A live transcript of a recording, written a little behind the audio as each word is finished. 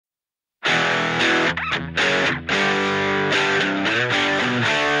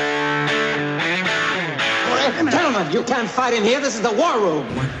You can't fight in here. This is the war room.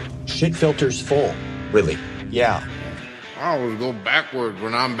 Shit filter's full. Really? Yeah. I always go backwards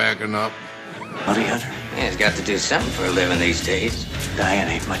when I'm backing up. Bounty hunter? Yeah, he's got to do something for a living these days. Dying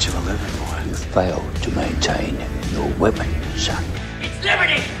ain't much of a living, boy. You failed to maintain your weapon, son. It's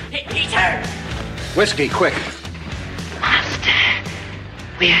Liberty! He's hurt! Whiskey, quick. Master,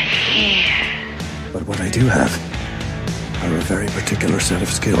 we're here. But what I do have are a very particular set of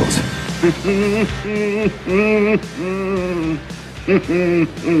skills.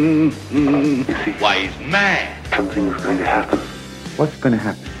 Wise man. Something's going to happen. What's going to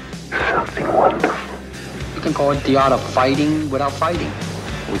happen? Something wonderful. You can call it the art of fighting without fighting.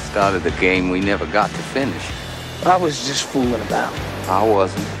 We started a game we never got to finish. I was just fooling about. I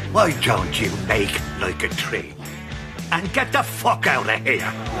wasn't. Why don't you make like a tree and get the fuck out of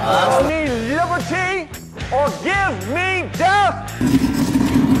here? Give me liberty or give me death!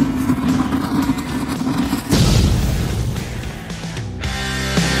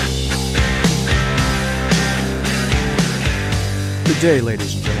 Good day,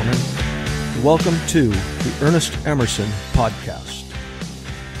 ladies and gentlemen. Welcome to the Ernest Emerson podcast.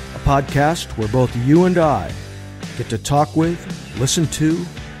 A podcast where both you and I get to talk with, listen to,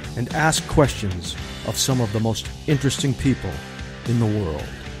 and ask questions of some of the most interesting people in the world.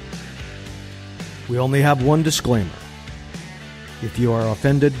 We only have one disclaimer. If you are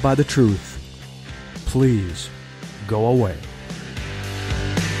offended by the truth, please go away.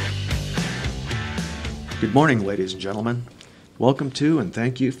 Good morning, ladies and gentlemen. Welcome to and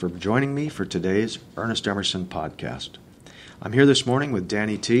thank you for joining me for today's Ernest Emerson podcast. I'm here this morning with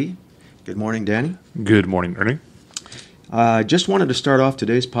Danny T. Good morning, Danny. Good morning, Ernie. I just wanted to start off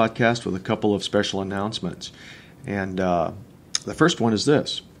today's podcast with a couple of special announcements. And the first one is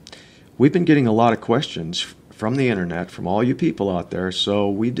this. We've been getting a lot of questions from the internet, from all you people out there, so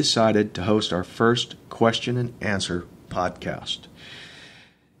we decided to host our first question and answer podcast.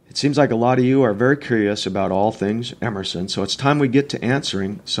 It seems like a lot of you are very curious about all things Emerson, so it's time we get to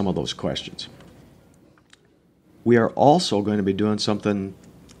answering some of those questions. We are also going to be doing something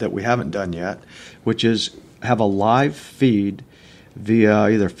that we haven't done yet, which is have a live feed via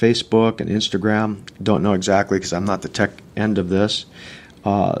either Facebook and Instagram. Don't know exactly because I'm not the tech end of this.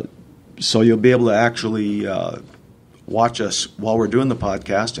 So you'll be able to actually watch us while we're doing the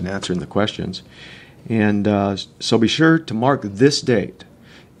podcast and answering the questions. And so be sure to mark this date.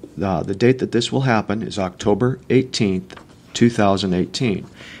 The date that this will happen is October 18th, 2018.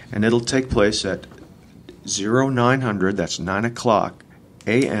 And it'll take place at 0900, that's 9 o'clock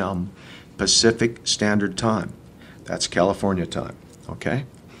a.m. Pacific Standard Time. That's California time, okay?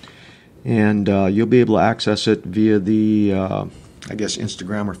 And you'll be able to access it via the,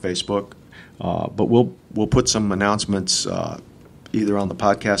 Instagram or Facebook. But we'll put some announcements either on the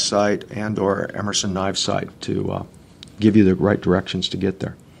podcast site and or Emerson Knives site to give you the right directions to get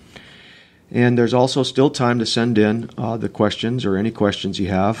there. And there's also still time to send in the questions or any questions you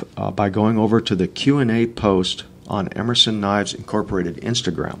have by going over to the Q&A post on Emerson Knives Incorporated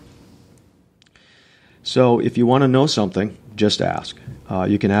Instagram. So if you want to know something, just ask.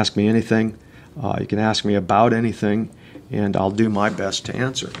 You can ask me anything. You can ask me about anything, and I'll do my best to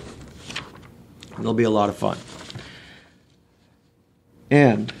answer. It'll be a lot of fun.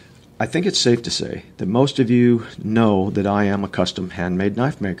 And I think it's safe to say that most of you know that I am a custom handmade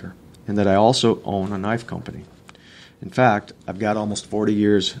knife maker, and that I also own a knife company. In fact, I've got almost 40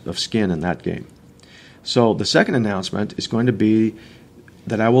 years of skin in that game. So the second announcement is going to be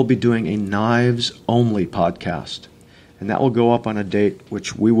that I will be doing a knives-only podcast. And that will go up on a date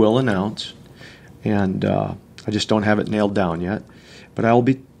which we will announce. And I just don't have it nailed down yet. But I will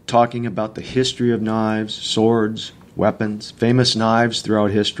be talking about the history of knives, swords, weapons, famous knives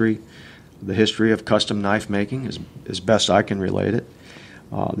throughout history, the history of custom knife making as best I can relate it,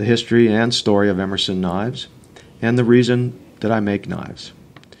 the history and story of Emerson Knives, and the reason that I make knives.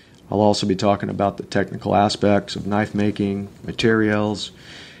 I'll also be talking about the technical aspects of knife making, materials,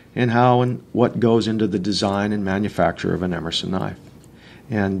 and how and what goes into the design and manufacture of an Emerson knife.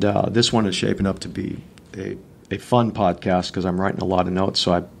 And this one is shaping up to be a fun podcast because I'm writing a lot of notes,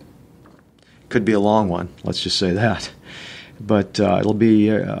 so I could be a long one, let's just say that. But it'll be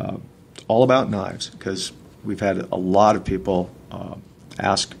all about knives because we've had a lot of people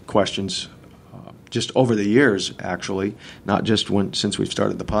ask questions just over the years, actually, not just since we've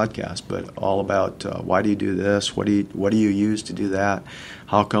started the podcast, but all about why do you do this? What do you use to do that?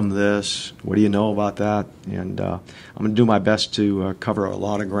 How come this? What do you know about that? And I'm going to do my best to cover a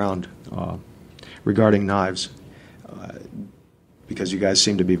lot of ground regarding knives because you guys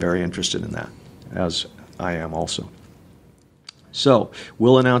seem to be very interested in that, as I am also. So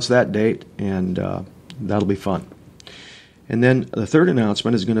we'll announce that date, and that'll be fun. And then the third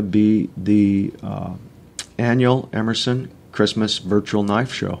announcement is going to be the annual Emerson Christmas Virtual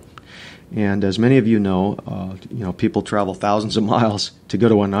Knife Show. And as many of you know, people travel thousands of miles to go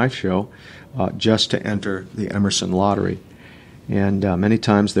to a knife show just to enter the Emerson lottery. And many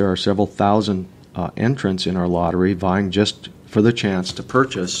times there are several thousand entrants in our lottery vying just for the chance to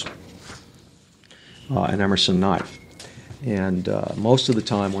purchase an Emerson knife. And most of the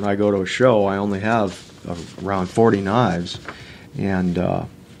time when I go to a show, I only have around 40 knives. And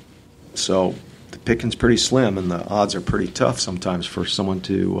so the picking's pretty slim, and the odds are pretty tough sometimes for someone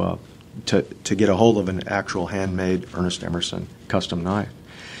to get a hold of an actual handmade Ernest Emerson custom knife.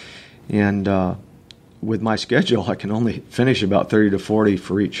 And with my schedule, I can only finish about 30 to 40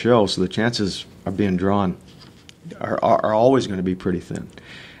 for each show, so the chances of being drawn are always going to be pretty thin.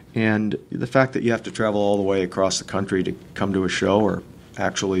 And the fact that you have to travel all the way across the country to come to a show, or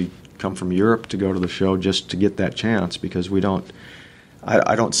actually come from Europe to go to the show just to get that chance, because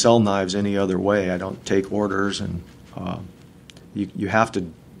I don't sell knives any other way. I don't take orders, and you have to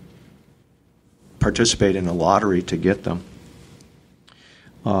participate in a lottery to get them.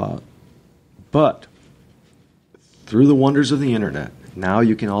 But through the wonders of the internet, now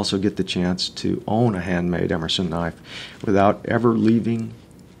you can also get the chance to own a handmade Emerson knife without ever leaving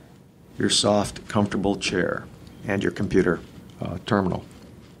your soft, comfortable chair and your computer terminal.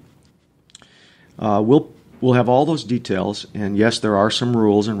 We'll have all those details, and yes, there are some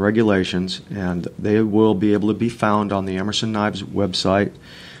rules and regulations, and they will be able to be found on the Emerson Knives website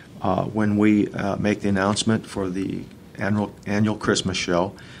when we make the announcement for the annual Christmas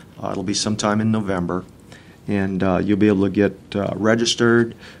show. It'll be sometime in November, and you'll be able to get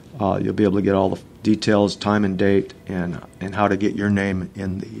registered. You'll be able to get all the details, time and date, and how to get your name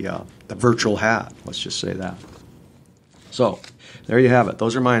in the virtual hat. Let's just say that. So there you have it.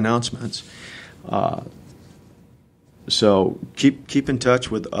 Those are my announcements. So keep in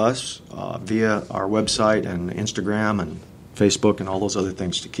touch with us via our website and Instagram and Facebook and all those other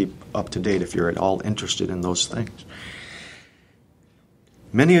things to keep up to date if you're at all interested in those things.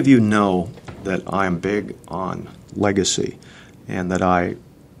 Many of you know that I'm big on legacy and that I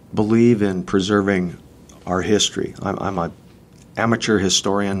believe in preserving our history. I'm an amateur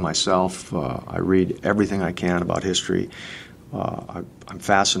historian myself. I read everything I can about history. I'm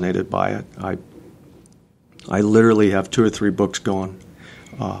fascinated by it. I literally have 2 or 3 books going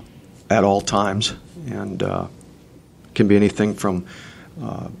at all times, and can be anything from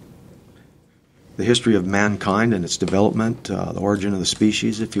the history of mankind and its development, the origin of the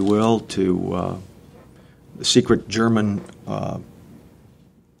species, if you will, to the secret German, what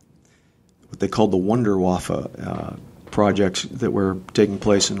they called the Wunderwaffe projects that were taking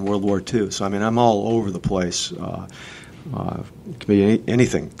place in World War II. So, I mean, I'm all over the place. It can be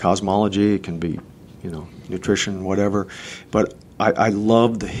anything, cosmology, it can be, nutrition, whatever. But I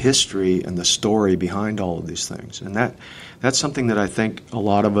love the history and the story behind all of these things. And that's something that I think a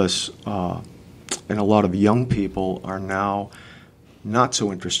lot of us and a lot of young people are now not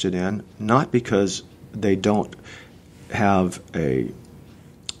so interested in, not because they don't have a,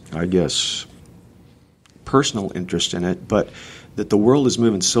 I guess, personal interest in it, but that the world is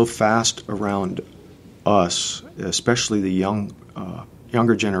moving so fast around us, especially the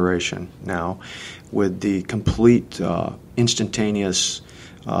younger generation now, with the complete instantaneous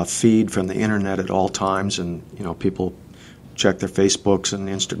feed from the internet at all times, and people check their Facebooks and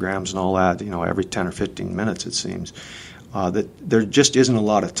Instagrams and all that, every 10 or 15 minutes it seems, that there just isn't a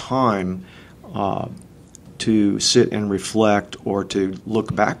lot of time to sit and reflect or to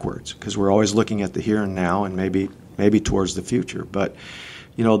look backwards, because we're always looking at the here and now and maybe towards the future. But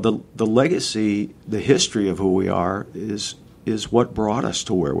the legacy, the history of who we are is what brought us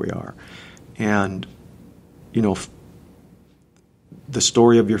to where we are. And the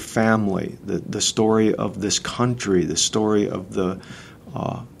story of your family, the story of this country, the story of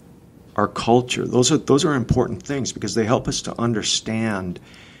our culture, those are important things, because they help us to understand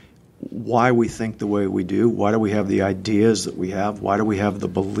why we think the way we do, why do we have the ideas that we have, why do we have the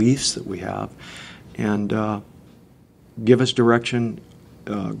beliefs that we have, and give us direction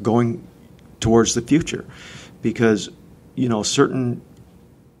going towards the future. Because certain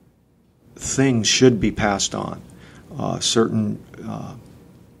things should be passed on, certain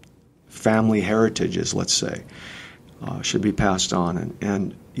family heritages, let's say, should be passed on,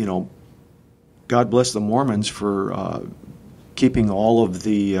 and God bless the Mormons for keeping all of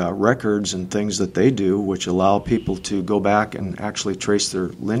the records and things that they do, which allow people to go back and actually trace their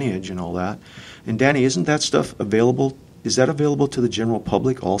lineage and all that. And Danny, isn't that stuff available? Is that available to the general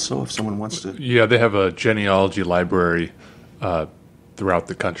public also, if someone wants to? Yeah, they have a genealogy library throughout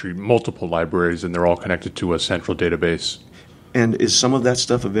the country, multiple libraries, and they're all connected to a central database. And is some of that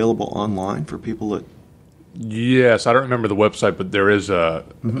stuff available online for people that... Yes, I don't remember the website, but there is a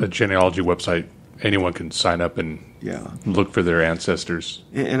genealogy website. Anyone can sign up and look for their ancestors.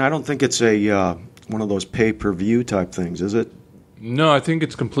 And I don't think it's a one of those pay-per-view type things, is it? No, I think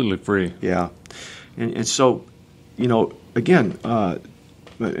it's completely free. Yeah. And so, again,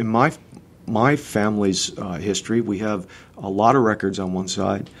 in my family's history, we have a lot of records on one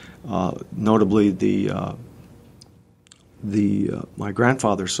side, notably my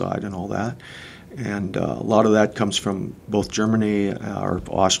grandfather's side and all that. And a lot of that comes from both Germany or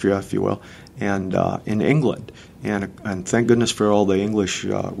Austria, if you will, and in England. And thank goodness for all the English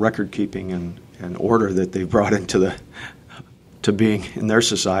record keeping and order that they've brought into to being in their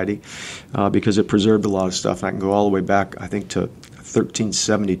society, because it preserved a lot of stuff. And I can go all the way back, I think, to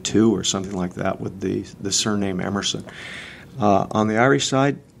 1372 or something like that with the surname Emerson. On the Irish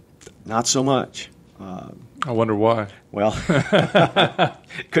side, not so much. I wonder why. Well,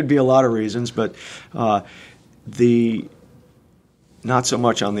 could be a lot of reasons, but not so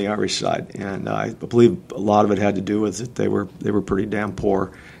much on the Irish side, and I believe a lot of it had to do with that they were pretty damn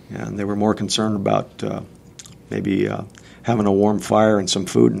poor, and they were more concerned about maybe having a warm fire and some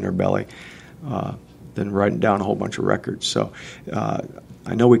food in their belly than writing down a whole bunch of records. So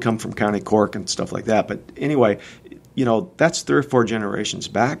I know we come from County Cork and stuff like that, but anyway, that's 3 or 4 generations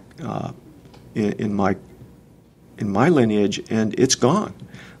back in my lineage, and it's gone.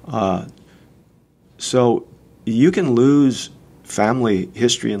 So you can lose family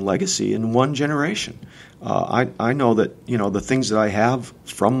history and legacy in one generation. I know that the things that I have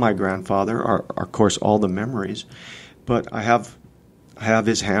from my grandfather are of course all the memories, but I have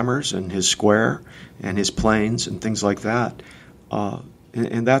his hammers and his square and his planes and things like that,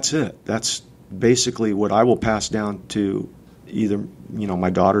 and that's it. That's basically what I will pass down to either my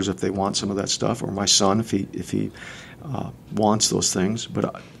daughters if they want some of that stuff, or my son if he wants those things.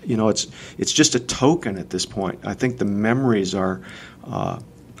 But it's just a token at this point. I think the memories are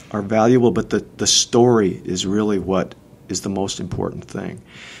valuable, but the story is really what is the most important thing.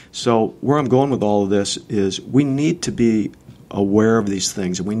 So where I'm going with all of this is we need to be aware of these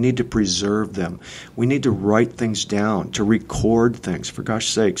things, and we need to preserve them. We need to write things down, to record things. For gosh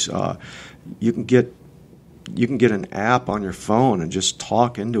sakes, you can get an app on your phone and just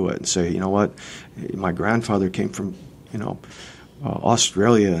talk into it and say, you know what, my grandfather came from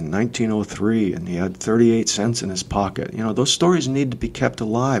Australia in 1903, and he had 38 cents in his pocket. Those stories need to be kept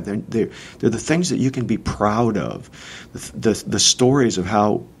alive. They're the things that you can be proud of. The stories of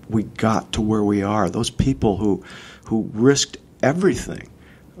how we got to where we are. Those people who risked everything,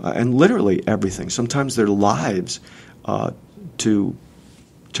 and literally everything. Sometimes their lives to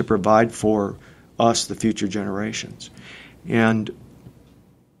provide for us, the future generations. And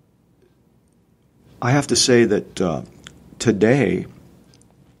I have to say that today,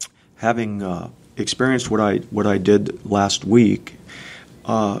 having experienced what I did last week,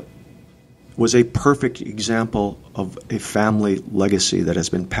 was a perfect example of a family legacy that has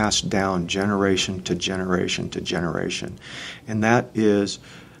been passed down generation to generation to generation. And that is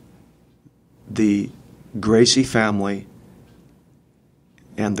the Gracie family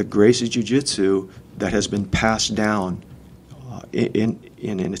and the Gracie Jiu-Jitsu that has been passed down in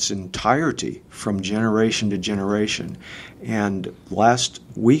its entirety from generation to generation. And last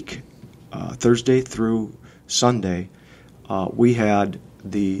week, Thursday through Sunday, we had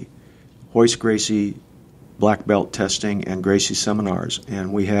the Hoist Gracie black belt testing and Gracie seminars,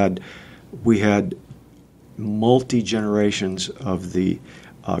 and we had multi-generations of the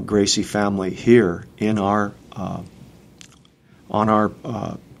Gracie family here in our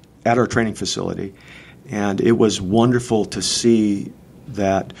at our training facility, and it was wonderful to see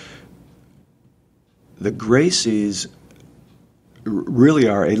that the Gracies really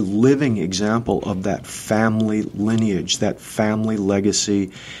are a living example of that family lineage, that family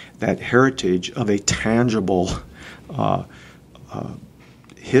legacy, that heritage of a tangible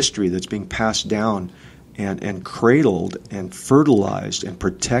history that's being passed down and cradled and fertilized and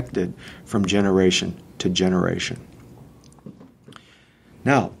protected from generation to generation.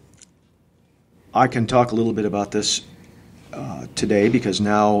 Now, I can talk a little bit about this today because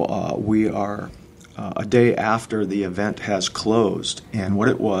now we are a day after the event has closed. And what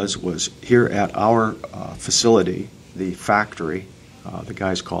it was here at our facility, the factory, the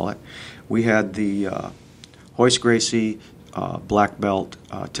guys call it, we had the Hoist Gracie black belt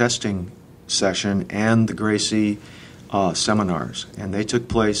testing session and the Gracie seminars. And they took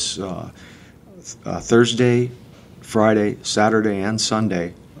place Thursday, Friday, Saturday, and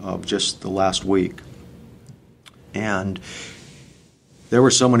Sunday of just the last week. And There were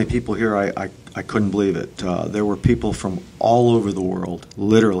so many people here, I couldn't believe it. There were people from all over the world,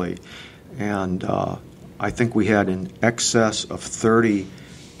 literally. And I think we had in excess of 30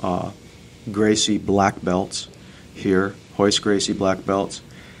 Gracie black belts here, Hoist Gracie black belts,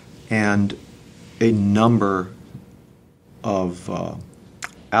 and a number of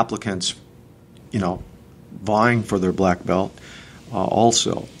applicants, vying for their black belt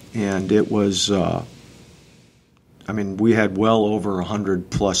also. And it was, we had well over 100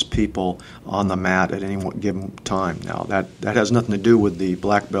 plus people on the mat at any one given time. Now, that has nothing to do with the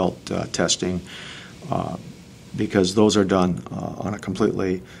black belt testing, because those are done on a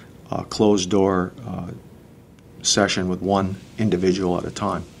completely closed door session with one individual at a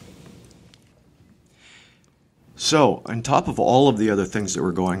time. So, on top of all of the other things that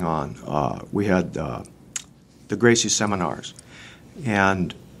were going on, we had the Gracie seminars,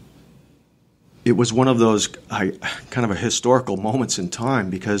 and it was one of those kind of a historical moments in time,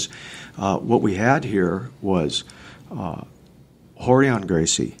 because what we had here was Horion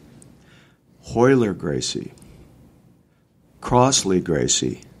Gracie, Hoyler Gracie, Crossley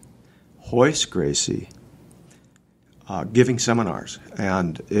Gracie, Hoist Gracie, giving seminars,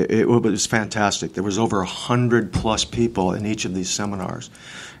 and it was fantastic. There was over 100 plus people in each of these seminars,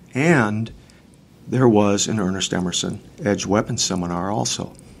 and there was an Ernest Emerson Edge Weapons seminar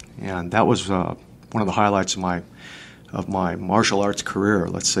also, and that was one of the highlights of my martial arts career.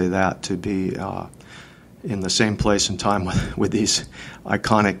 Let's say that, to be in the same place and time with these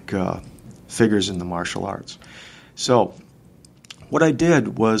iconic figures in the martial arts. So, what I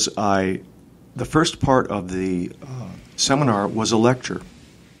did was the first part of the seminar was a lecture.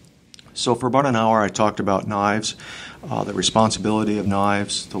 So for about an hour I talked about knives, the responsibility of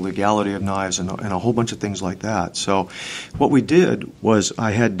knives, the legality of knives, and a whole bunch of things like that. So what we did was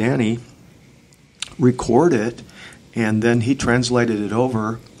I had Danny record it, and then he translated it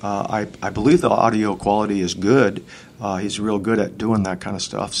over. I believe the audio quality is good. He's real good at doing that kind of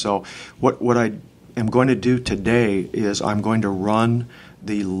stuff. So what I am going to do today is I'm going to run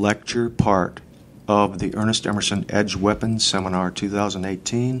the lecture part of the Ernest Emerson Edge Weapons Seminar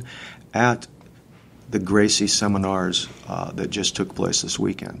 2018 at the Gracie seminars that just took place this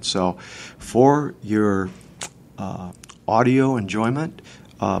weekend. So for your audio enjoyment,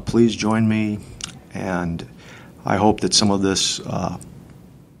 please join me, and I hope that some of this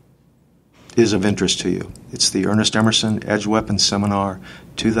is of interest to you. It's the Ernest Emerson Edge Weapons Seminar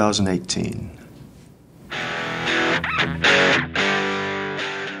 2018.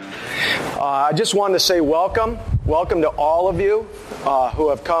 I just wanted to say welcome to all of you who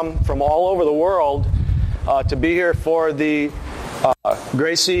have come from all over the world to be here for the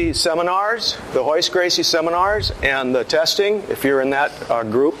Gracie seminars, the Hoist Gracie seminars, and the testing, if you're in that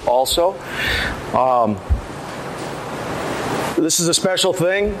group also. This is a special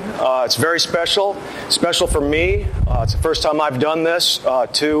thing. It's very special for me. It's the first time I've done this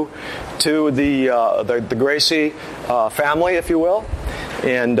to the Gracie family, if you will,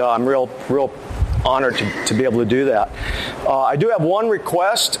 and I'm real honored to be able to do that. I do have one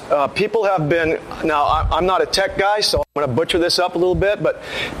request. People have been, now I'm not a tech guy, so I'm going to butcher this up a little bit, but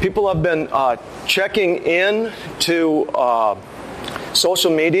people have been checking in to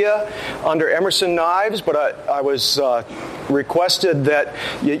social media under Emerson Knives, but I was requested that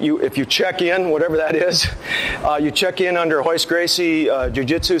if you check in, whatever that is, you check in under Hoist Gracie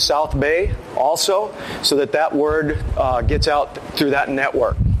Jiu-Jitsu South Bay also, so that word gets out through that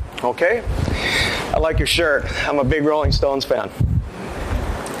network. Okay? I like your shirt. I'm a big Rolling Stones fan.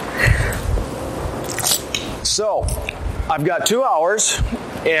 So, I've got 2 hours,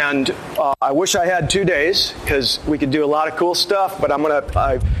 and I wish I had 2 days, because we could do a lot of cool stuff, but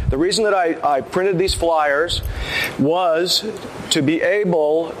the reason that I printed these flyers was to be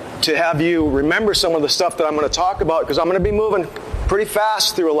able to have you remember some of the stuff that I'm going to talk about, because I'm going to be moving pretty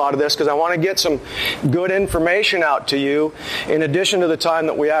fast through a lot of this, because I want to get some good information out to you in addition to the time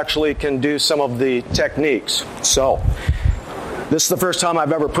that we actually can do some of the techniques. So, this is the first time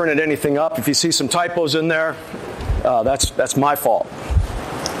I've ever printed anything up. If you see some typos in there, that's my fault.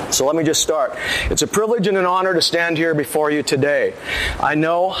 So let me just start. It's a privilege and an honor to stand here before you today. I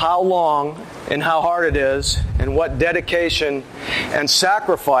know how long and how hard it is, and what dedication and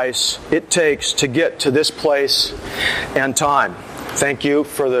sacrifice it takes to get to this place and time. Thank you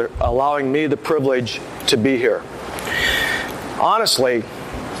for allowing me the privilege to be here. Honestly,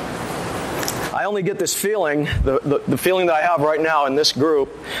 I only get this feeling, the feeling that I have right now in this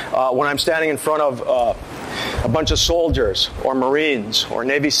group, when I'm standing in front of a bunch of soldiers, or Marines, or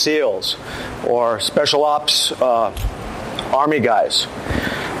Navy SEALs, or Special Ops Army guys.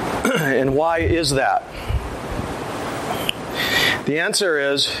 And why is that? The answer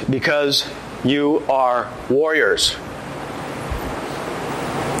is because you are warriors.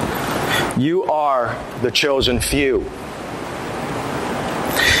 You are the chosen few.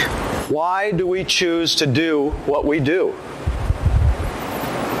 Why do we choose to do what we do?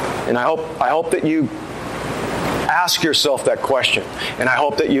 And I hope that you ask yourself that question, and I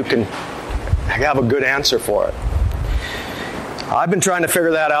hope that you can have a good answer for it. I've been trying to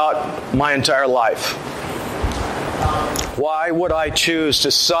figure that out my entire life. Why would I choose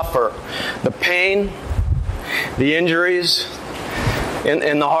to suffer the pain, the injuries,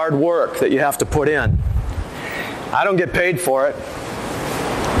 and the hard work that you have to put in? I don't get paid for it.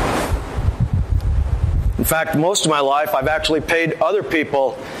 In fact, most of my life, I've actually paid other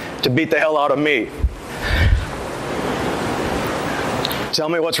people to beat the hell out of me. Tell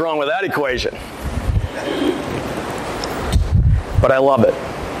me what's wrong with that equation. But I love it.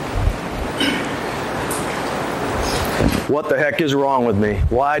 What the heck is wrong with me?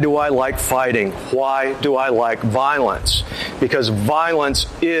 Why do I like fighting? Why do I like violence? Because violence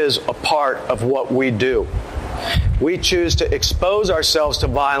is a part of what we do. We choose to expose ourselves to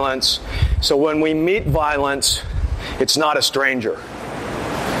violence, so when we meet violence, it's not a stranger.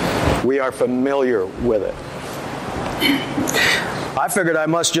 We are familiar with it. I figured I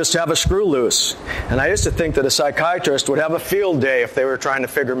must just have a screw loose, and I used to think that a psychiatrist would have a field day if they were trying to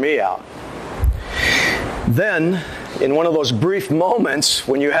figure me out. Then, in one of those brief moments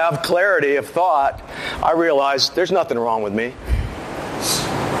when you have clarity of thought, I realized there's nothing wrong with me.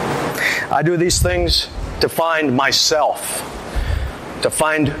 I do these things to find myself, to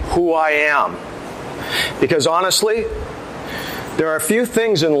find who I am. Because honestly, there are a few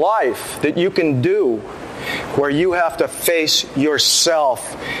things in life that you can do where you have to face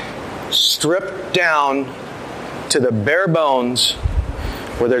yourself, stripped down to the bare bones,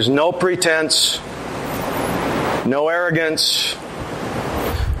 where there's no pretense, no arrogance,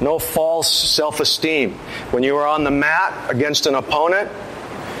 no false self-esteem. When you are on the mat against an opponent,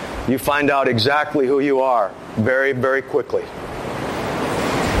 you find out exactly who you are very, very quickly.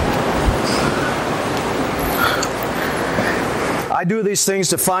 I do these things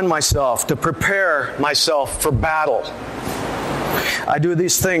to find myself, to prepare myself for battle. I do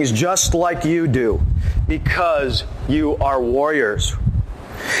these things just like you do, because you are warriors.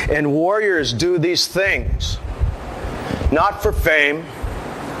 And warriors do these things not for fame,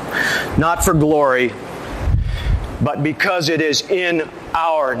 not for glory, but because it is in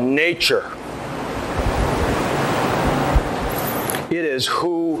our nature. It is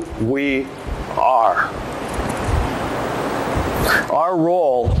who we are. Our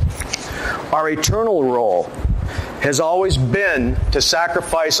role, our eternal role, has always been to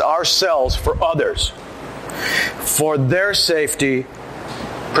sacrifice ourselves for others, for their safety,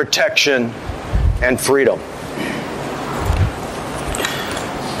 protection, and freedom.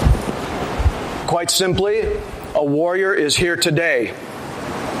 Quite simply, a warrior is here today.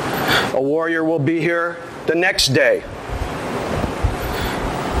 A warrior will be here the next day.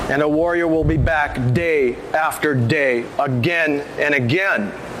 And a warrior will be back day after day, again and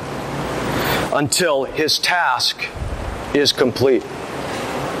again, until his task is complete.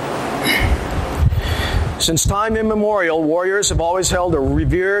 Since time immemorial, warriors have always held a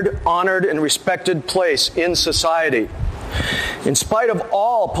revered, honored, and respected place in society. In spite of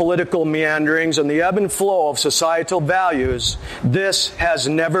all political meanderings and the ebb and flow of societal values, this has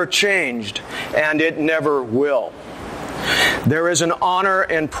never changed, and it never will. There is an honor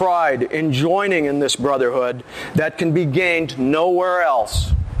and pride in joining in this brotherhood that can be gained nowhere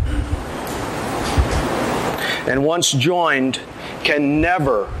else. And once joined, can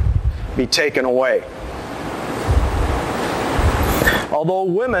never be taken away. Although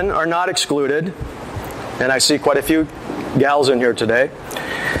women are not excluded, and I see quite a few gals in here today,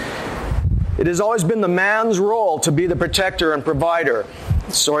 it has always been the man's role to be the protector and provider.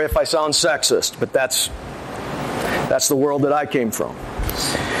 Sorry if I sound sexist, but that's the world that I came from.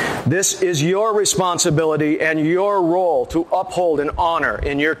 This is your responsibility and your role to uphold and honor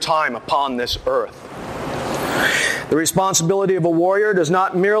in your time upon this earth. The responsibility of a warrior does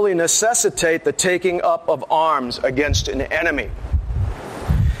not merely necessitate the taking up of arms against an enemy.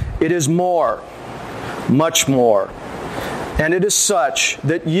 It is more, much more. And it is such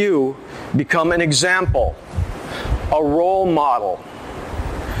that you become an example, a role model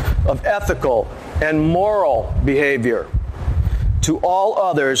of ethical and moral behavior to all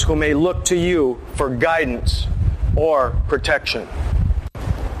others who may look to you for guidance or protection.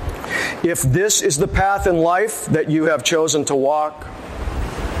 If this is the path in life that you have chosen to walk,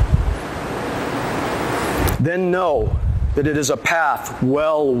 then know that it is a path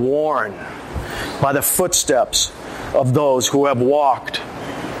well worn by the footsteps of those who have walked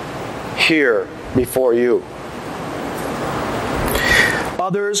here before you.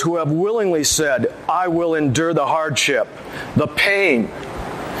 Others who have willingly said, I will endure the hardship, the pain,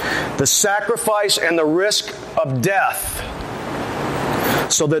 the sacrifice, and the risk of death,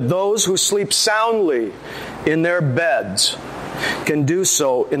 so that those who sleep soundly in their beds can do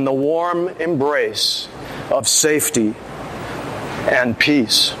so in the warm embrace of safety and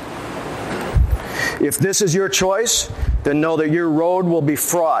peace. If this is your choice, then know that your road will be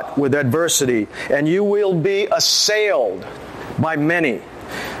fraught with adversity, and you will be assailed by many.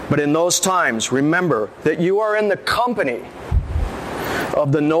 But in those times, remember that you are in the company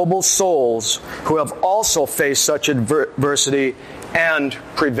of the noble souls who have also faced such adversity and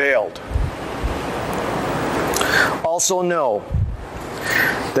prevailed. Also know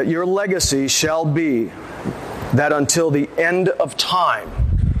that your legacy shall be that until the end of time,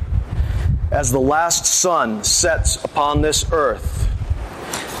 as the last sun sets upon this earth,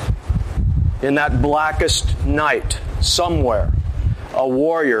 in that blackest night, somewhere, a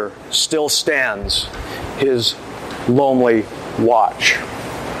warrior still stands his lonely watch.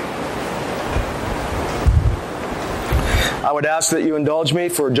 I would ask that you indulge me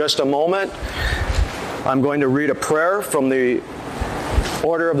for just a moment. I'm going to read a prayer from the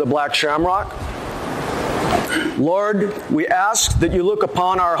Order of the Black Shamrock. Lord, we ask that you look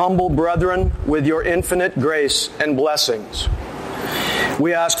upon our humble brethren with your infinite grace and blessings.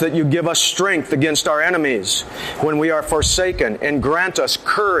 We ask that you give us strength against our enemies when we are forsaken, and grant us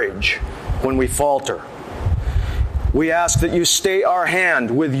courage when we falter. We ask that you stay our hand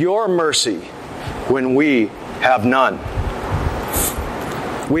with your mercy when we have none.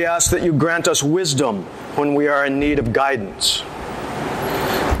 We ask that you grant us wisdom when we are in need of guidance.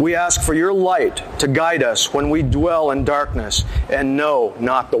 We ask for your light to guide us when we dwell in darkness and know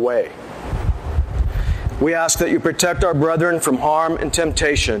not the way. We ask that you protect our brethren from harm and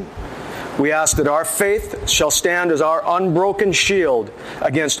temptation. We ask that our faith shall stand as our unbroken shield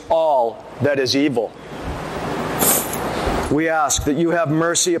against all that is evil. We ask that you have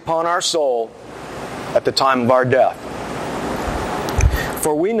mercy upon our soul at the time of our death.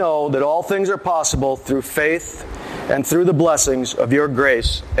 For we know that all things are possible through faith and through the blessings of your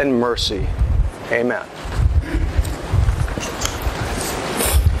grace and mercy. Amen.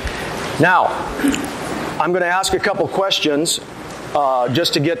 Now, I'm going to ask a couple questions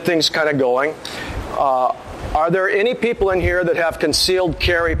just to get things kind of going. Are there any people in here that have concealed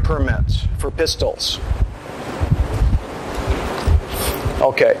carry permits for pistols?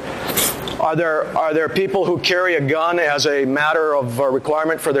 Okay. Are there people who carry a gun as a matter of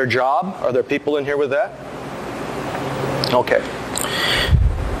requirement for their job? Are there people in here with that? Okay.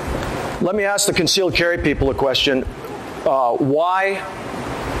 Let me ask the concealed carry people a question. Why?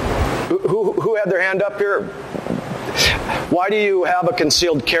 Who had their hand up here? Why do you have a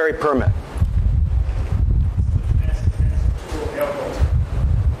concealed carry permit?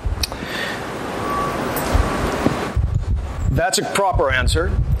 That's a proper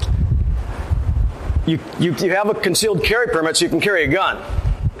answer. You have a concealed carry permit so you can carry a gun,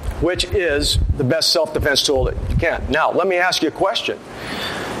 which is the best self-defense tool that you can. Now, let me ask you a question.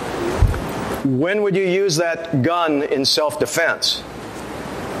 When would you use that gun in self-defense?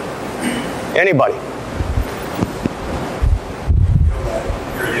 Anybody?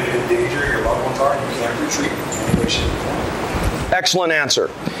 You're in imminent danger, your loved ones are, you can't retreat. Excellent answer.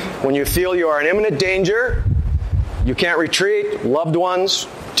 When you feel you are in imminent danger, you can't retreat, loved ones,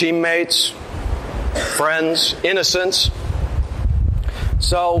 teammates, friends, innocents.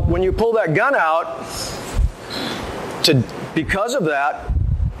 So when you pull that gun out, because of that,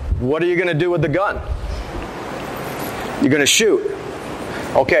 what are you going to do with the gun? You're going to shoot.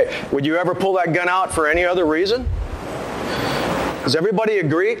 Okay, would you ever pull that gun out for any other reason? Does everybody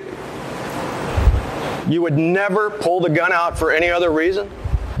agree? You would never pull the gun out for any other reason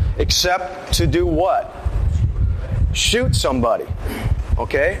except to do what? Shoot somebody.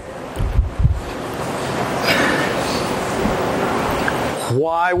 Okay?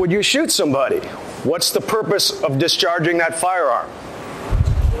 Why would you shoot somebody? What's the purpose of discharging that firearm?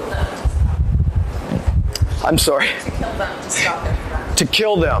 I'm sorry. To kill them, to stop them. To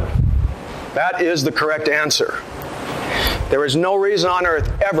kill them. That is the correct answer. There is no reason on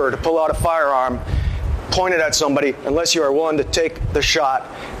earth ever to pull out a firearm, point it at somebody, unless you are willing to take the shot,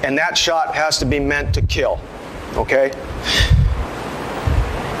 and that shot has to be meant to kill. Okay?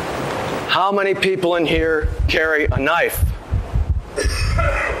 How many people in here carry a knife?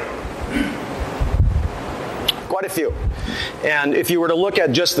 Quite a few. And if you were to look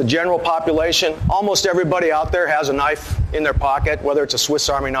at just the general population, almost everybody out there has a knife in their pocket, whether it's a Swiss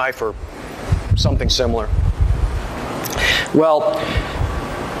Army knife or something similar. Well,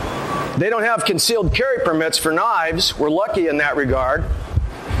 they don't have concealed carry permits for knives. We're lucky in that regard.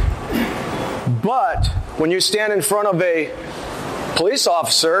 But when you stand in front of a police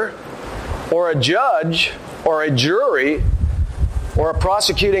officer or a judge or a jury or a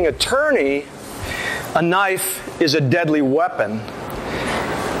prosecuting attorney, a knife is a deadly weapon.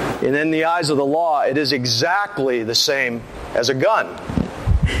 And in the eyes of the law, it is exactly the same as a gun.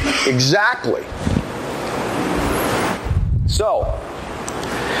 Exactly. So,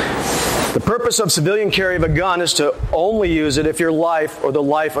 the purpose of civilian carry of a gun is to only use it if your life or the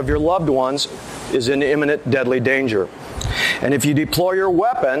life of your loved ones is in imminent deadly danger. And if you deploy your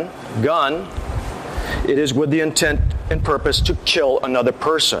weapon, gun, it is with the intent and purpose to kill another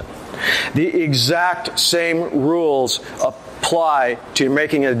person. The exact same rules apply to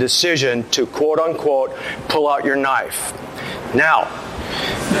making a decision to, quote unquote, pull out your knife. Now,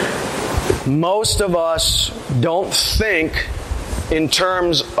 most of us don't think in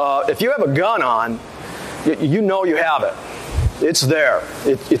terms of, if you have a gun on, you know you have it. It's there.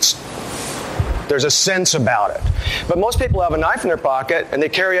 There's a sense about it. But most people have a knife in their pocket and they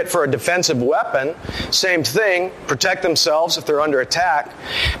carry it for a defensive weapon. Same thing, protect themselves if they're under attack.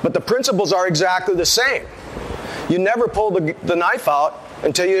 But the principles are exactly the same. You never pull the knife out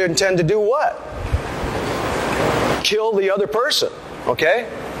until you intend to do what? Kill the other person, okay?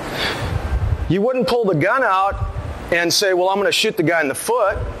 You wouldn't pull the gun out and say, well, I'm going to shoot the guy in the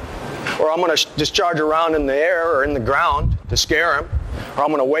foot, or I'm going to discharge a round in the air or in the ground to scare him, or I'm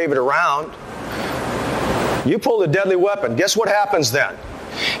going to wave it around. You pull the deadly weapon. Guess what happens then?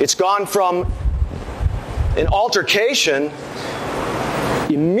 It's gone from an altercation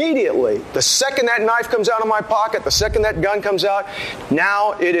immediately. The second that knife comes out of my pocket, the second that gun comes out,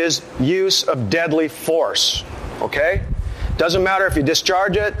 now it is use of deadly force. Okay? Doesn't matter if you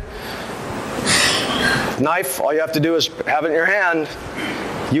discharge it. Knife, all you have to do is have it in your hand.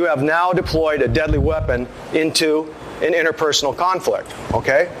 You have now deployed a deadly weapon into an interpersonal conflict.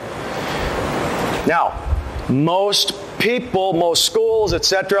 Okay? Now, most people, most schools,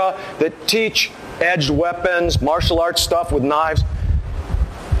 etc., that teach edged weapons, martial arts stuff with knives,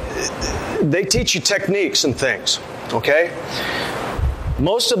 they teach you techniques and things, okay?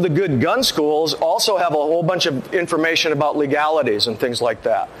 Most of the good gun schools also have a whole bunch of information about legalities and things like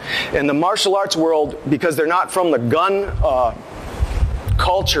that. In the martial arts world, because they're not from the gun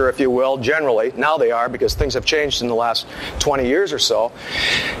culture, if you will, generally, now they are because things have changed in the last 20 years or so,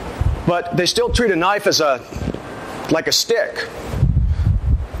 but they still treat a knife as like a stick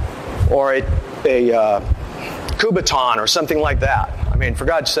or a kubaton or something like that. I mean, for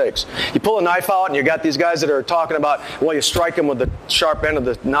God's sakes. You pull a knife out and you got these guys that are talking about, well, you strike them with the sharp end of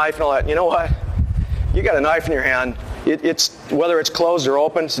the knife and all that. You know what? You got a knife in your hand. It's whether it's closed or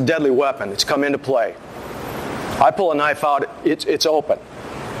open, it's a deadly weapon. It's come into play. I pull a knife out, it's open.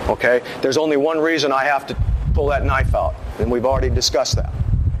 Okay? There's only one reason I have to pull that knife out, and we've already discussed that.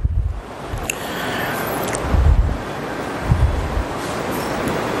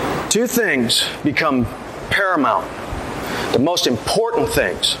 Two things become paramount, the most important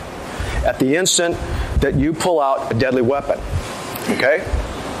things, at the instant that you pull out a deadly weapon. Okay?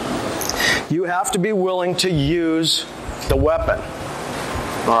 You have to be willing to use the weapon.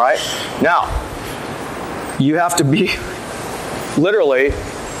 All right? Now, you have to be literally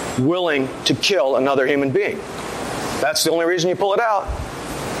willing to kill another human being. That's the only reason you pull it out.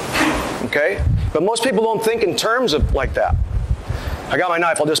 Okay? But most people don't think in terms of like that. I got my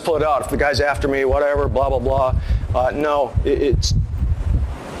knife, I'll just pull it out. If the guy's after me, whatever, blah, blah, blah. No,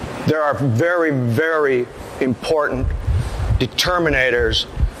 there are very, very important determinators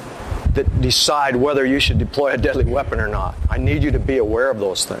that decide whether you should deploy a deadly weapon or not. I need you to be aware of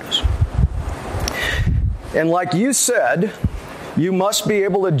those things. And like you said, you must be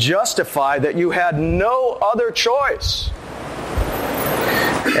able to justify that you had no other choice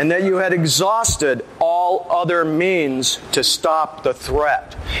and that you had exhausted all other means to stop the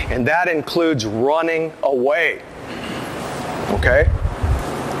threat. And that includes running away. Okay?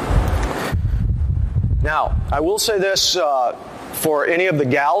 Now, I will say this for any of the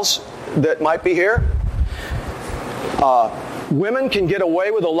gals that might be here. Women can get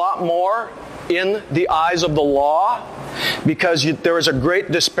away with a lot more in the eyes of the law because there is a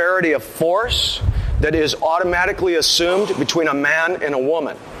great disparity of force that is automatically assumed between a man and a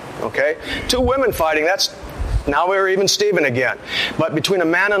woman. Okay? Two women fighting, now we're even Steven again. But between a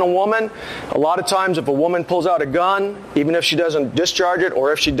man and a woman, a lot of times if a woman pulls out a gun, even if she doesn't discharge it,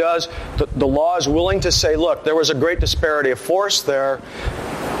 or if she does, the law is willing to say, look, there was a great disparity of force there.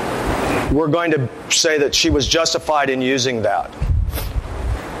 We're going to say that she was justified in using that.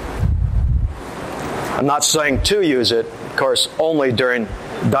 I'm not saying to use it, of course, only during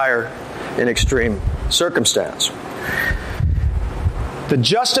dire and extreme circumstance. The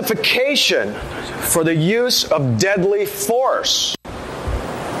justification for the use of deadly force.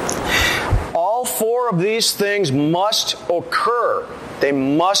 All four of these things must occur. They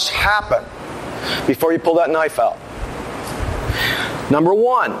must happen before you pull that knife out. Number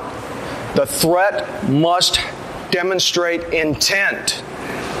one, the threat must demonstrate intent.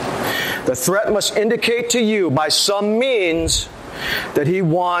 The threat must indicate to you by some means that he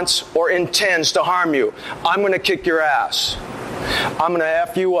wants or intends to harm you. I'm going to kick your ass. I'm going to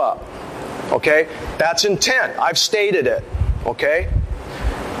F you up. Okay? That's intent. I've stated it. Okay?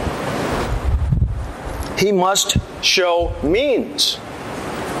 He must show means.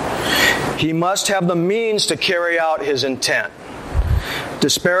 He must have the means to carry out his intent.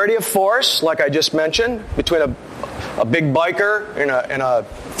 Disparity of force, like I just mentioned, between a big biker and a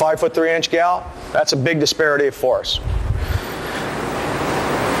 5'3" gal, that's a big disparity of force.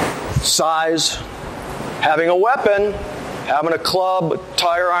 Size, having a weapon, having a club,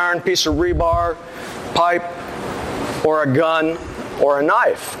 tire iron, piece of rebar, pipe, or a gun, or a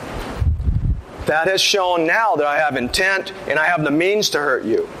knife. That has shown now that I have intent and I have the means to hurt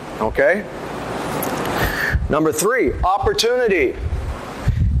you. Okay? Number three, opportunity.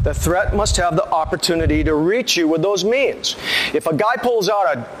 The threat must have the opportunity to reach you with those means. If a guy pulls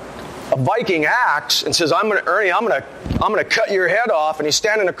out a Viking axe and says, Ernie, I'm gonna cut your head off, and he's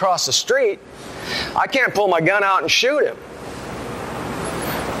standing across the street, I can't pull my gun out and shoot him.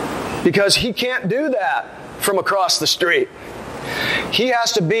 Because he can't do that from across the street. He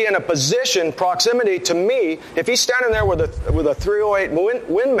has to be in a position, proximity to me. If he's standing there with a 308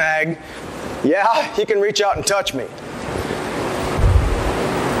 Win Mag, yeah, he can reach out and touch me.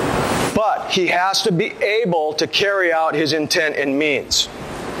 But he has to be able to carry out his intent and means.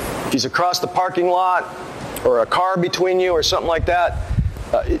 If he's across the parking lot or a car between you or something like that,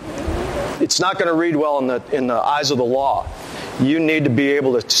 it's not going to read well in the eyes of the law. You need to be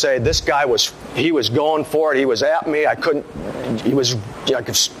able to say, this guy was going for it. He was at me. I was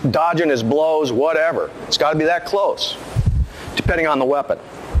dodging his blows, whatever. It's got to be that close, depending on the weapon.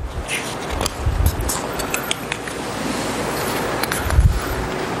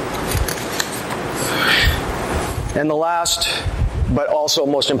 And the last, but also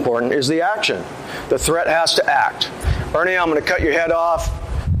most important, is the action. The threat has to act. Ernie, I'm going to cut your head off,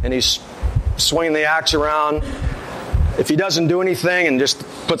 and he's swinging the axe around. If he doesn't do anything and just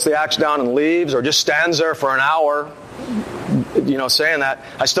puts the axe down and leaves, or just stands there for an hour, saying that,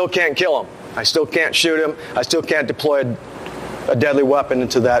 I still can't kill him. I still can't shoot him. I still can't deploy a deadly weapon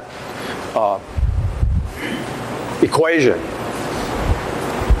into that equation.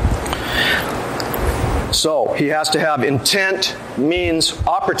 So he has to have intent, means,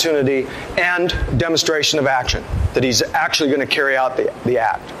 opportunity, and demonstration of action. That he's actually going to carry out the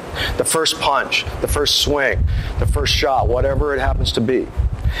act. The first punch, the first swing, the first shot, whatever it happens to be.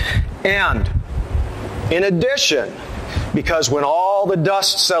 And in addition, because when all the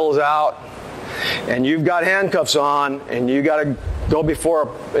dust settles out and you've got handcuffs on and you got to go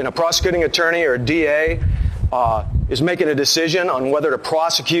before a prosecuting attorney or a DA is making a decision on whether to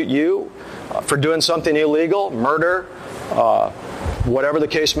prosecute you for doing something illegal, murder, whatever the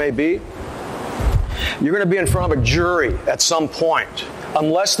case may be, you're going to be in front of a jury at some point,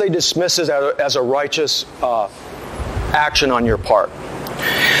 unless they dismiss it as a righteous action on your part.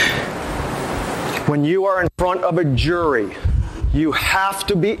 When you are in front of a jury, you have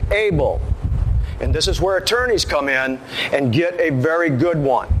to be able, and this is where attorneys come in and get a very good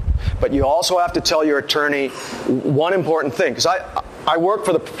one, but you also have to tell your attorney one important thing, because I work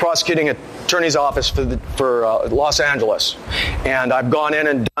for the prosecuting attorney's office for Los Angeles, and I've gone in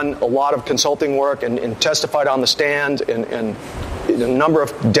and done a lot of consulting work and testified on the stand and a number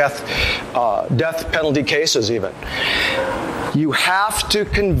of death penalty cases even. You have to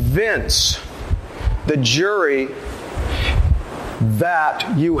convince the jury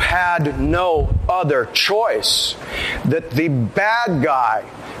that you had no other choice, that the bad guy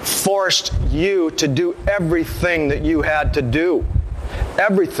forced you to do everything that you had to do.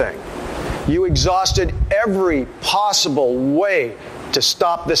 Everything. You exhausted every possible way to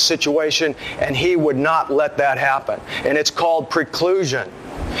stop this situation, and he would not let that happen. And it's called preclusion.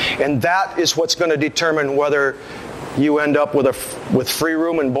 And that is what's going to determine whether you end up with free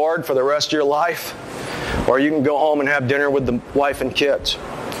room and board for the rest of your life, or you can go home and have dinner with the wife and kids.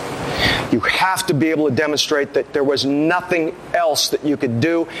 You have to be able to demonstrate that there was nothing else that you could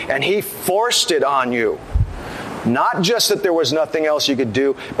do, and he forced it on you. Not just that there was nothing else you could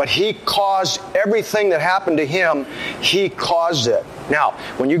do, but he caused everything that happened to him, he caused it. Now,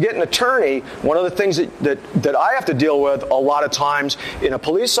 when you get an attorney, one of the things that I have to deal with a lot of times in a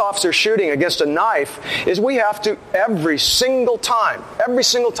police officer shooting against a knife is we have to, every single time,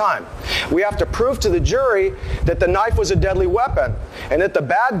 we have to prove to the jury that the knife was a deadly weapon and that the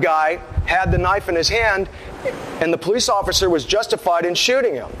bad guy had the knife in his hand and the police officer was justified in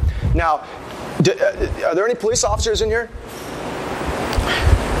shooting him. Now, are there any police officers in here?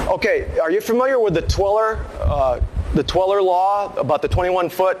 Okay, are you familiar with the Tweller law about the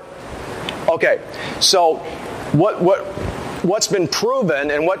 21-foot? Okay, so what's been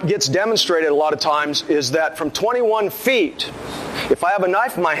proven and what gets demonstrated a lot of times is that from 21 feet, if I have a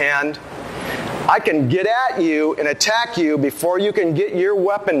knife in my hand, I can get at you and attack you before you can get your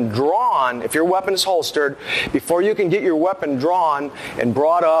weapon drawn, if your weapon is holstered, before you can get your weapon drawn and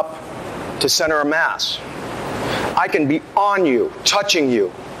brought up to center of mass. I can be on you, touching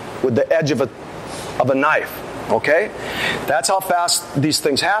you with the edge of a knife. Okay? That's how fast these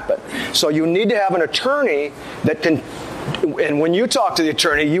things happen. So you need to have an attorney that can, and when you talk to the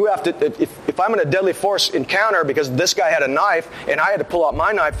attorney, you have to, if I'm in a deadly force encounter because this guy had a knife and I had to pull out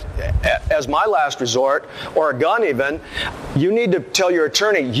my knife as my last resort, or a gun even, you need to tell your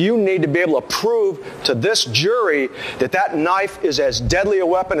attorney, you need to be able to prove to this jury that that knife is as deadly a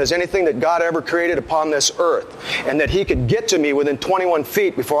weapon as anything that God ever created upon this earth, and that he could get to me within 21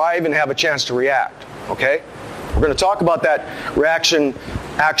 feet before I even have a chance to react. Okay? We're going to talk about that reaction,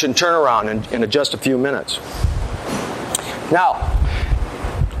 action turnaround in just a few minutes. Now,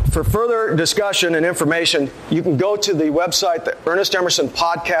 for further discussion and information, you can go to the website, the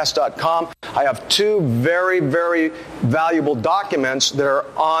ErnestEmersonPodcast.com. I have two very, very valuable documents that are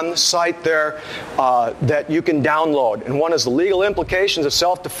on site there that you can download. And one is the legal implications of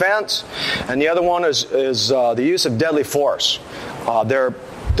self-defense, and the other one is the use of deadly force.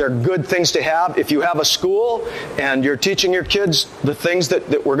 They're good things to have if you have a school and you're teaching your kids the things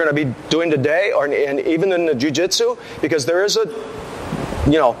that we're going to be doing today, and even in the jiu-jitsu, because there is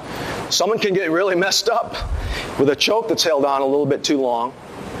someone can get really messed up with a choke that's held on a little bit too long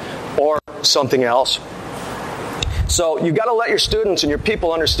or something else. So you've got to let your students and your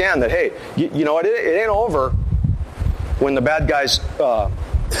people understand that, hey, you know, it ain't over when the bad guy's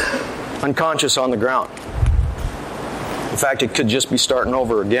unconscious on the ground. In fact, it could just be starting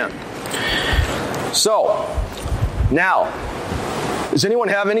over again. So, now, does anyone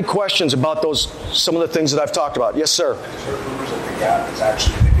have any questions about some of the things that I've talked about? Yes, sir. There's rumors that the gap is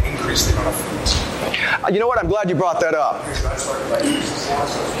actually increased the amount of feet. You know what? I'm glad you brought that up. Because I started like using this one,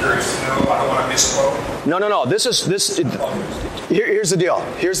 so I was curious to know. I don't want to misquote. No. Here's the deal.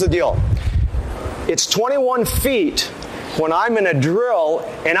 Here's the deal. It's 21 feet when I'm in a drill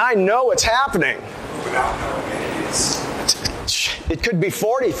and I know it's happening. Without knowing it is. It could be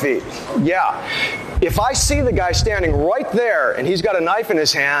 40 feet. Yeah. If I see the guy standing right there and he's got a knife in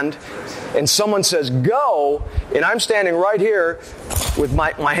his hand and someone says, go, and I'm standing right here with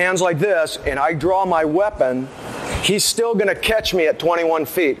my hands like this and I draw my weapon, he's still going to catch me at 21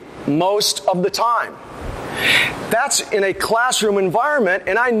 feet most of the time. That's in a classroom environment,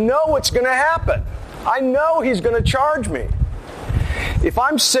 and I know what's going to happen. I know he's going to charge me. If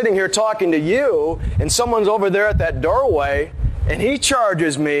I'm sitting here talking to you and someone's over there at that doorway and he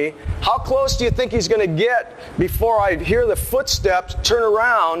charges me, how close do you think he's going to get before I hear the footsteps, turn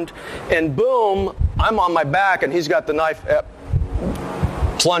around, and boom, I'm on my back and he's got the knife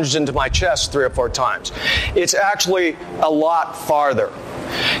plunged into my chest 3 or 4 times? It's actually a lot farther.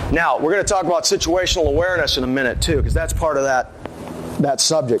 Now, we're going to talk about situational awareness in a minute too, because that's part of that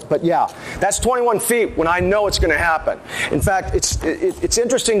subject. But yeah, that's 21 feet when I know it's going to happen. In fact, it's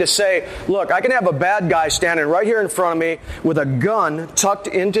interesting to say, look, I can have a bad guy standing right here in front of me with a gun tucked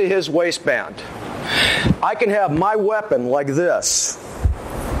into his waistband. I can have my weapon like this.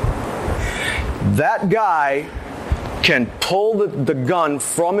 That guy can pull the gun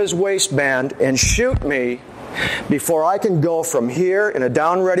from his waistband and shoot me before I can go from here in a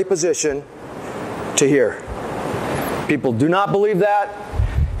down ready position to here. People do not believe that.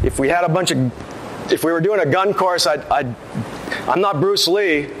 If we were doing a gun course, I'm not Bruce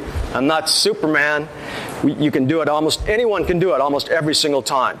Lee, I'm not Superman. You can do it, anyone can do it almost every single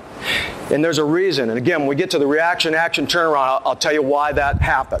time. And there's a reason. And again, when we get to the reaction, action, turnaround, I'll tell you why that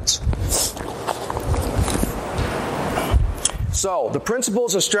happens. So, the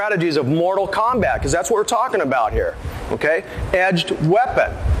principles and strategies of mortal combat, because that's what we're talking about here. Okay? Edged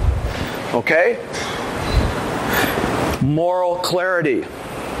weapon. Okay? Moral clarity.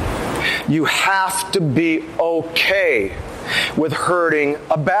 You have to be okay with hurting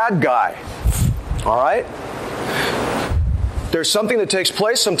a bad guy. All right? There's something that takes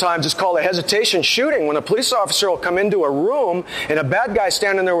place sometimes. It's called a hesitation shooting. When a police officer will come into a room and a bad guy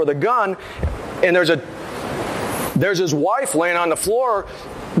standing there with a gun, and there's his wife laying on the floor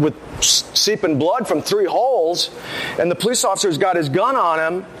with seeping blood from 3 holes, and the police officer's got his gun on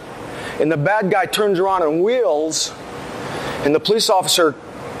him, and the bad guy turns around and wheels, and the police officer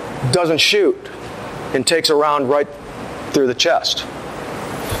doesn't shoot and takes a round right through the chest.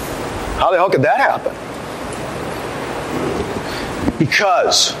 How the hell could that happen?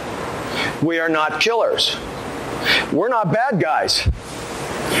 Because we are not killers. We're not bad guys.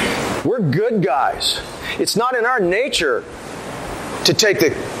 We're good guys. It's not in our nature to take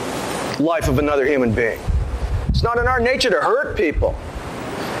the life of another human being. It's not in our nature to hurt people.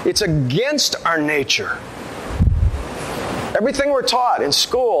 It's against our nature. Everything we're taught in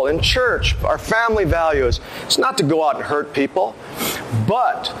school, in church, our family values, it's not to go out and hurt people.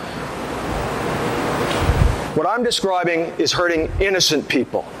 But what I'm describing is hurting innocent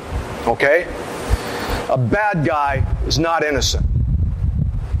people. Okay? A bad guy is not innocent.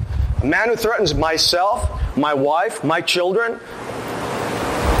 A man who threatens myself, my wife, my children,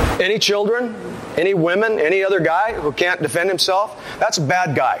 any women, any other guy who can't defend himself, that's a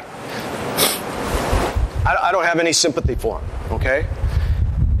bad guy. I don't have any sympathy for him, okay?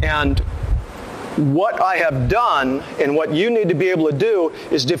 And what I have done and what you need to be able to do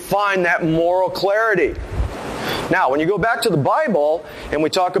is define that moral clarity. Now, when you go back to the Bible and we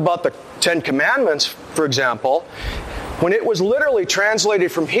talk about the 10 Commandments, for example, when it was literally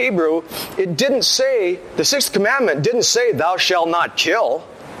translated from Hebrew, it didn't say, the 6th commandment didn't say, thou shalt not kill.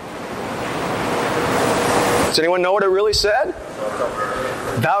 Does anyone know what it really said?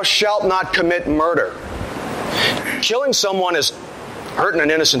 Thou shalt not commit murder. Killing someone is hurting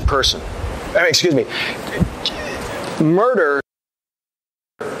an innocent person. Murder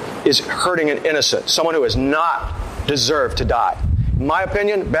is hurting an innocent, someone who has not deserved to die. In my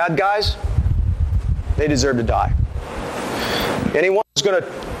opinion, bad guys, they deserve to die. Anyone who's going to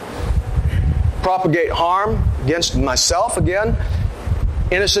propagate harm against myself, again,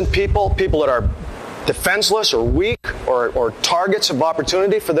 innocent people that are defenseless or weak or targets of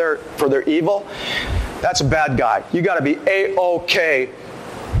opportunity for their evil, that's a bad guy. You got to be A-OK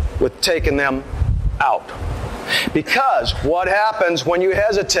with taking them out. Because what happens when you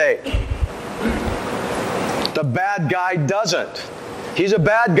hesitate? The bad guy doesn't. He's a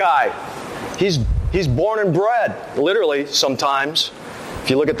bad guy. He's born and bred, literally, sometimes.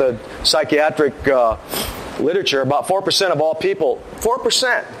 If you look at the psychiatric literature, about 4% of all people,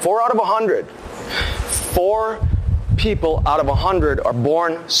 4%, 4 out of 100, 4 people out of 100 are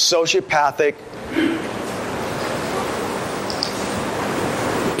born sociopathic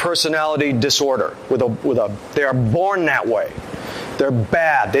personality disorder. They are born that way. They're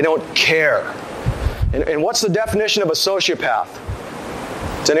bad. They don't care. And what's the definition of a sociopath?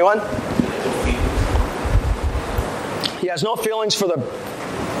 Does anyone? He has no feelings for the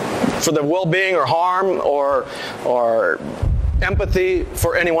well-being or harm or empathy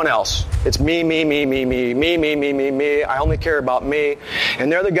for anyone else. It's me. I only care about me.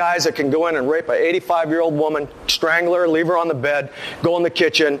 And they're the guys that can go in and rape an 85-year-old woman, strangle her, leave her on the bed, go in the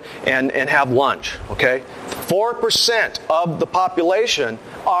kitchen, and have lunch. Okay? 4% of the population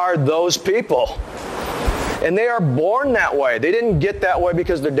are those people. And they are born that way. They didn't get that way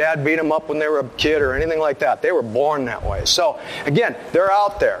because their dad beat them up when they were a kid or anything like that. They were born that way. So, again, they're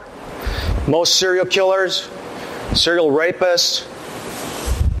out there. Most serial killers, serial rapists.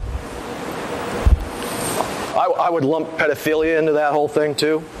 I would lump pedophilia into that whole thing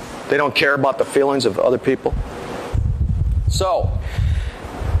too. They don't care about the feelings of other people. So,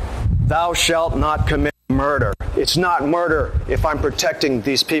 thou shalt not commit murder. It's not murder if I'm protecting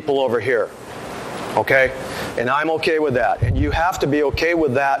these people over here. Okay? And I'm okay with that. And you have to be okay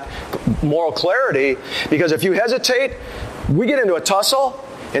with that moral clarity, because if you hesitate, we get into a tussle,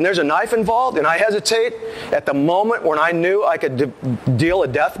 and there's a knife involved, and I hesitate at the moment when I knew I could deal a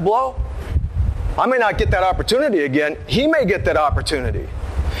death blow, I may not get that opportunity again. He may get that opportunity.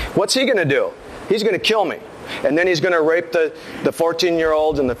 What's he going to do? He's going to kill me. And then he's going to rape the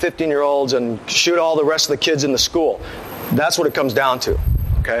 14-year-olds and the 15-year-olds and shoot all the rest of the kids in the school. That's what it comes down to.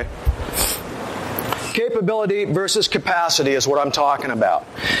 Okay? Capability versus capacity is what I'm talking about.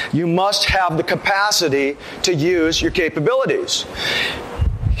 You must have the capacity to use your capabilities.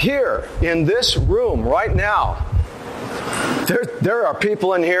 Here, in this room, right now, there are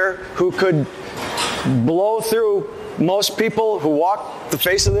people in here who could blow through most people who walk the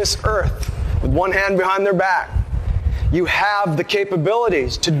face of this earth with one hand behind their back. You have the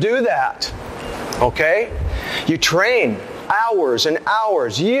capabilities to do that. Okay? You train. hours and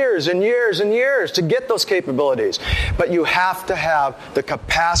hours, years and years and years to get those capabilities. But you have to have the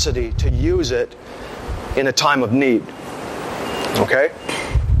capacity to use it in a time of need. Okay?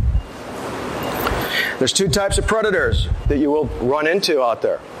 There's two types of predators that you will run into out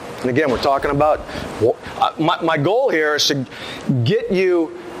there. And again, we're talking about, my goal here is to get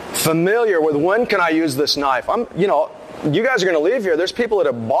you familiar with when can I use this knife. You guys are going to leave here. There's people that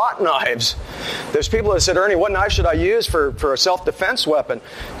have bought knives. There's people that said, Ernie, what knife should I use for a self-defense weapon?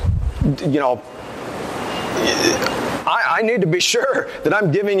 I need to be sure that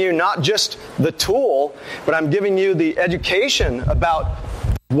I'm giving you not just the tool, but I'm giving you the education about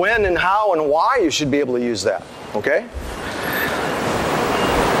when and how and why you should be able to use that. Okay?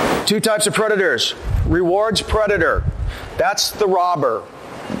 Two types of predators. Rewards predator. That's the robber.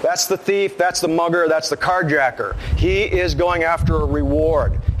 That's the thief, that's the mugger, that's the carjacker. He is going after a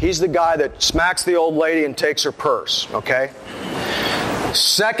reward. He's the guy that smacks the old lady and takes her purse, okay?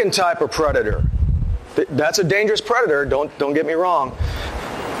 Second type of predator. That's a dangerous predator, don't get me wrong.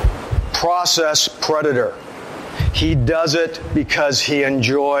 Process predator. He does it because he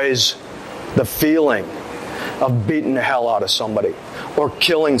enjoys the feeling of beating the hell out of somebody, or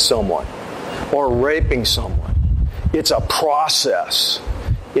killing someone, or raping someone. It's a process.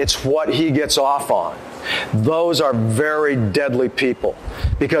 It's what he gets off on. Those are very deadly people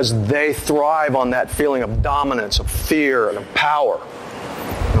because they thrive on that feeling of dominance, of fear, and of power.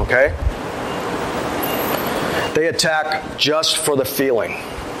 Okay? They attack just for the feeling.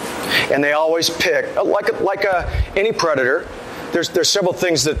 And they always pick, like any predator, there's several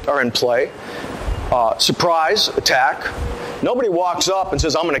things that are in play. Surprise attack. Nobody walks up and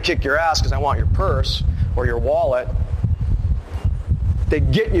says, I'm going to kick your ass because I want your purse or your wallet. They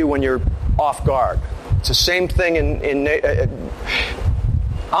get you when you're off guard. It's the same thing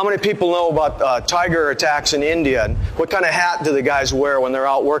how many people know about tiger attacks in India? And what kind of hat do the guys wear when they're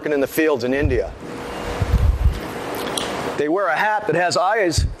out working in the fields in India? They wear a hat that has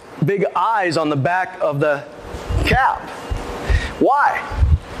eyes, big eyes on the back of the cap. Why?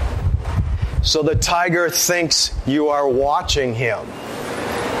 So the tiger thinks you are watching him.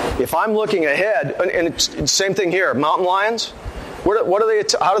 If I'm looking ahead, and it's the same thing here, mountain lions, how do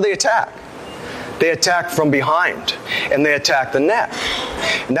they attack? They attack from behind, and they attack the neck.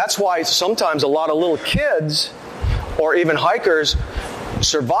 And that's why sometimes a lot of little kids, or even hikers,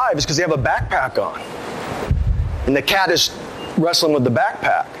 survive is because they have a backpack on. And the cat is wrestling with the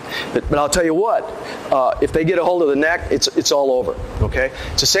backpack. But I'll tell you what, if they get a hold of the neck, it's all over. Okay?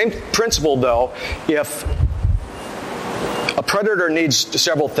 It's the same principle, though, if a predator needs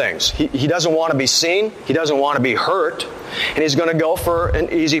several things. He doesn't want to be seen, he doesn't want to be hurt, and he's going to go for an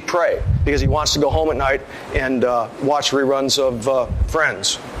easy prey because he wants to go home at night and watch reruns of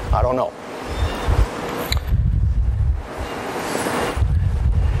Friends. I don't know.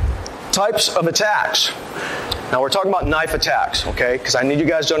 Types of attacks. Now we're talking about knife attacks, okay? Because I need you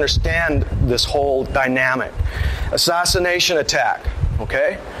guys to understand this whole dynamic. Assassination attack,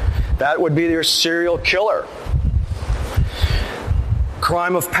 okay? That would be your serial killer.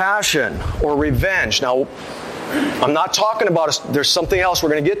 Crime of passion or revenge. Now, I'm not talking about, there's something else we're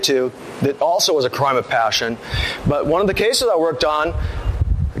going to get to that also is a crime of passion. But one of the cases I worked on,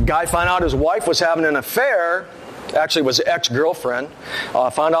 the guy found out his wife was having an affair, actually was ex-girlfriend,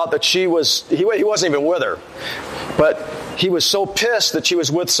 found out that he wasn't even with her. But he was so pissed that she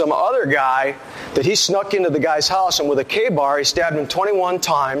was with some other guy that he snuck into the guy's house, and with a K-bar, he stabbed him 21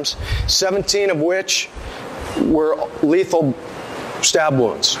 times, 17 of which were lethal stab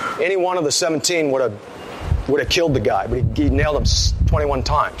wounds. Any one of the 17 would have killed the guy, but he nailed him 21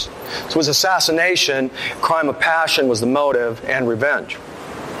 times. So it was assassination, crime of passion was the motive, and revenge.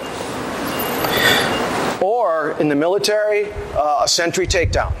 Or, in the military, a sentry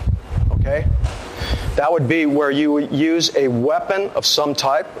takedown. Okay? That would be where you use a weapon of some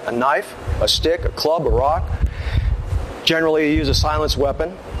type, a knife, a stick, a club, a rock. Generally, you use a silenced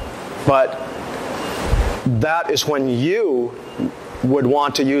weapon, but that is when you would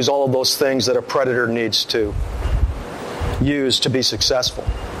want to use all of those things that a predator needs to use to be successful.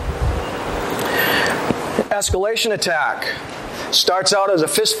 Escalation attack starts out as a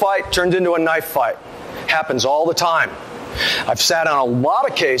fist fight, turns into a knife fight. Happens all the time. I've sat on a lot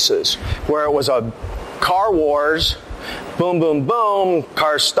of cases where it was a car wars, boom, boom, boom,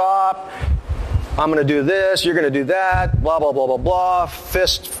 car stop, I'm going to do this, you're going to do that, blah, blah, blah, blah, blah,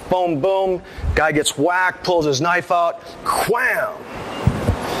 fist, boom, boom, guy gets whacked, pulls his knife out, wham!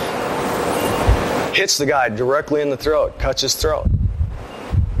 Hits the guy directly in the throat, cuts his throat.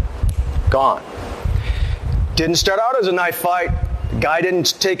 Gone. Didn't start out as a knife fight, The guy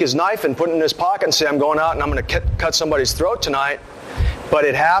didn't take his knife and put it in his pocket and say, I'm going out and I'm going to cut somebody's throat tonight. But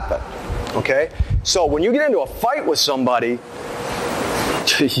it happened. Okay? So when you get into a fight with somebody,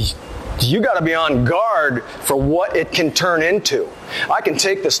 you got to be on guard for what it can turn into. I can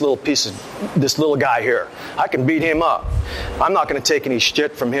take this little guy here. I can beat him up. I'm not going to take any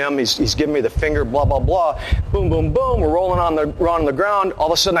shit from him. He's giving me the finger, blah, blah, blah. Boom, boom, boom. We're rolling on the ground. All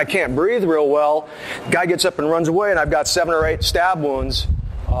of a sudden, I can't breathe real well. Guy gets up and runs away, and I've got 7 or 8 stab wounds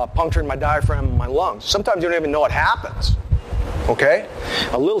puncturing my diaphragm and my lungs. Sometimes you don't even know what happens. Okay?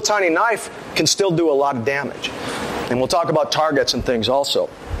 A little tiny knife can still do a lot of damage. And we'll talk about targets and things also.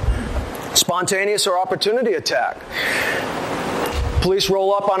 Spontaneous or opportunity attack. Police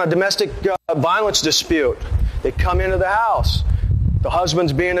roll up on a domestic violence dispute. They come into the house. The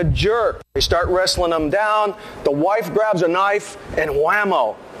husband's being a jerk. They start wrestling him down. The wife grabs a knife and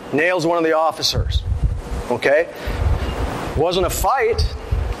whammo, nails one of the officers. Okay? It wasn't a fight.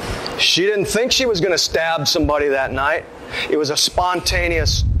 She didn't think she was going to stab somebody that night. It was a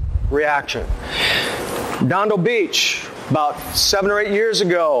spontaneous reaction. Redondo Beach, about 7 or 8 years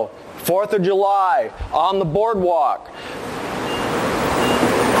ago, 4th of July, on the boardwalk.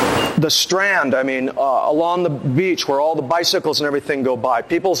 The Strand, along the beach where all the bicycles and everything go by.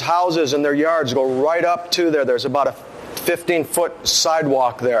 People's houses and their yards go right up to there. There's about a 15-foot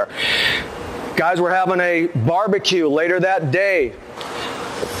sidewalk there. Guys were having a barbecue later that day.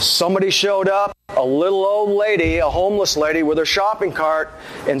 Somebody showed up, a little old lady, a homeless lady with her shopping cart,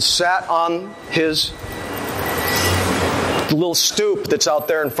 and sat on his little stoop that's out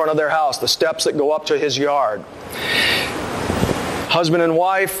there in front of their house, the steps that go up to his yard. Husband and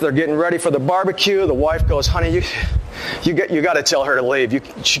wife, they're getting ready for the barbecue. The wife goes, honey, you got to tell her to leave.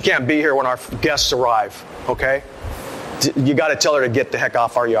 She can't be here when our guests arrive, okay? You got to tell her to get the heck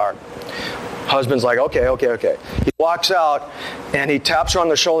off our yard. Husband's like, okay. He walks out, and he taps her on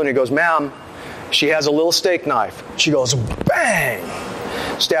the shoulder, and he goes, ma'am, she has a little steak knife. She goes, bang!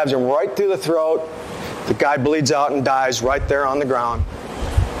 Stabs him right through the throat. The guy bleeds out and dies right there on the ground.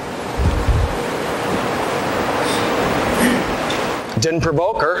 Didn't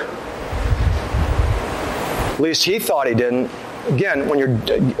provoke her. At least he thought he didn't. Again, when you're,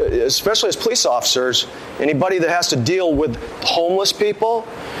 especially as police officers, anybody that has to deal with homeless people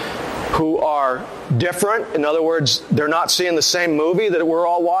who are different, in other words, they're not seeing the same movie that we're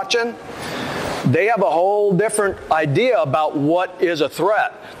all watching, they have a whole different idea about what is a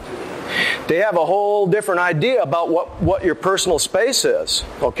threat. They have a whole different idea about what your personal space is,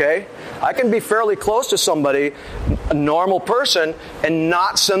 okay? I can be fairly close to somebody, a normal person, and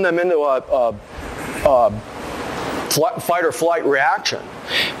not send them into a fight or flight reaction.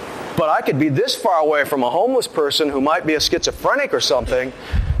 But I could be this far away from a homeless person who might be a schizophrenic or something,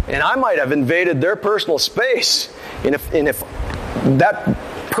 and I might have invaded their personal space. And if that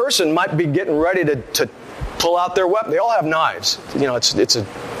person might be getting ready to pull out their weapon. They all have knives. You know,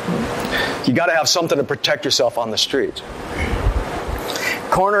 you got to have something to protect yourself on the street.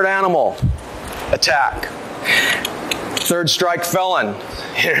 Cornered animal attack. Third strike felon.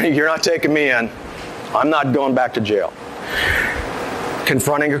 You're not taking me in. I'm not going back to jail.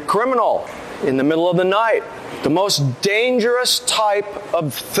 Confronting a criminal in the middle of the night. The most dangerous type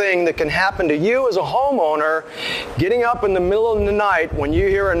of thing that can happen to you as a homeowner, getting up in the middle of the night when you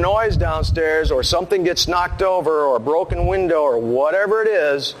hear a noise downstairs or something gets knocked over or a broken window or whatever it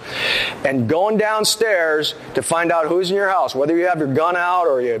is, and going downstairs to find out who's in your house, whether you have your gun out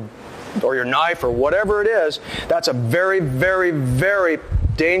or your knife or whatever it is. That's a very, very, very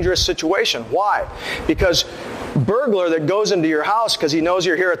dangerous situation. Why? Because burglar that goes into your house because he knows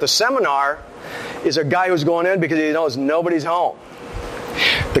you're here at the seminar is a guy who's going in because he knows nobody's home.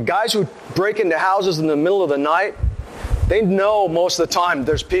 The guys who break into houses in the middle of the night, they know most of the time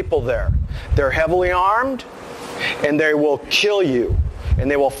there's people there. They're heavily armed, and they will kill you. And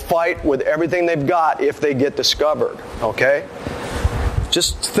they will fight with everything they've got if they get discovered. Okay?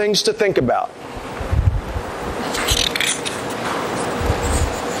 Just things to think about.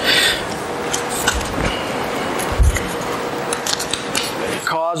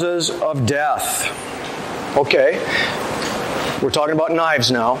 Causes of death. Okay, we're talking about knives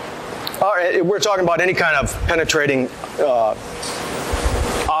now. All right, we're talking about any kind of penetrating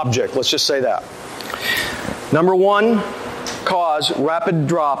object. Let's just say that. Number one cause, rapid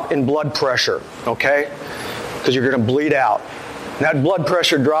drop in blood pressure. Okay, because you're going to bleed out. And that blood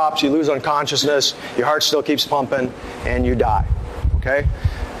pressure drops, you lose unconsciousness, your heart still keeps pumping, and you die. Okay.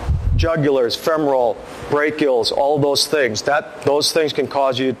 Jugulars, femoral, brachials, all of those things. Those things can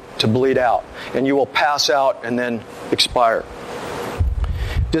cause you to bleed out, and you will pass out and then expire.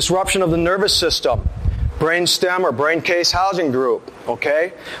 Disruption of the nervous system. brainstem or brain case housing group,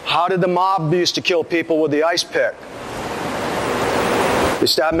 okay? How did the mob used to kill people with the ice pick? They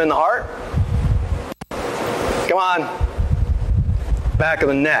stab them in the heart? Come on. Back of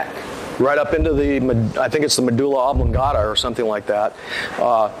the neck. Right up into I think it's the medulla oblongata or something like that.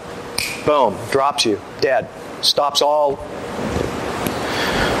 Boom. Drops you. Dead. Stops all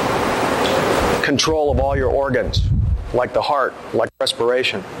control of all your organs, like the heart, like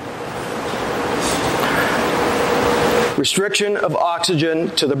respiration. Restriction of oxygen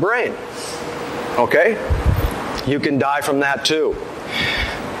to the brain. Okay? You can die from that too.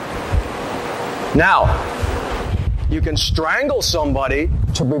 Now, you can strangle somebody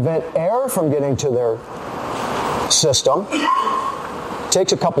to prevent air from getting to their system.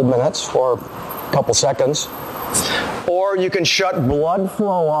 Takes a couple minutes or a couple seconds. Or you can shut blood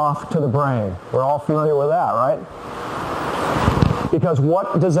flow off to the brain. We're all familiar with that, right? Because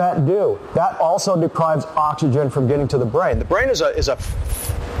what does that do? That also deprives oxygen from getting to the brain. The brain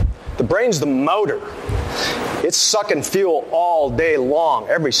the brain's the motor. It's sucking fuel all day long.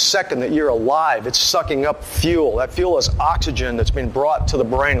 Every second that you're alive, it's sucking up fuel. That fuel is oxygen that's being brought to the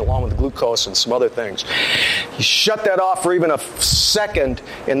brain along with glucose and some other things. You shut that off for even a second,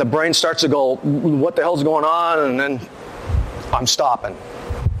 and the brain starts to go, what the hell's going on? And then I'm stopping.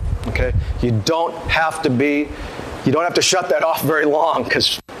 Okay? You don't have to shut that off very long,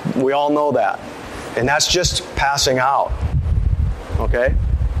 because we all know that. And that's just passing out. Okay?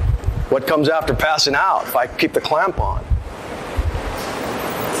 What comes after passing out if I keep the clamp on?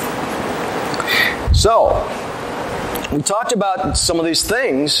 So, we talked about some of these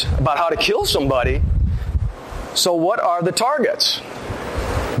things, about how to kill somebody. So what are the targets?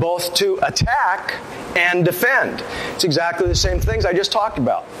 Both to attack and defend. It's exactly the same things I just talked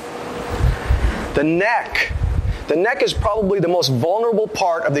about. The neck. The neck is probably the most vulnerable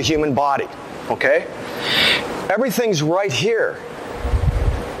part of the human body. Okay? Everything's right here.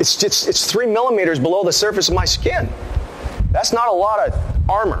 It's 3 millimeters below the surface of my skin. That's not a lot of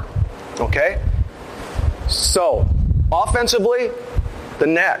armor. Okay? So, offensively, the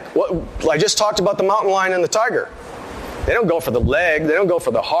neck. I just talked about the mountain lion and the tiger. They don't go for the leg. They don't go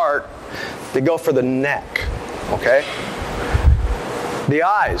for the heart. They go for the neck. Okay? The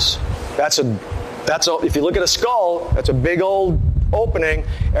eyes. If you look at a skull, that's a big old opening.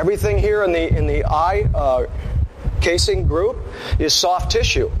 Everything here in the eye casing group is soft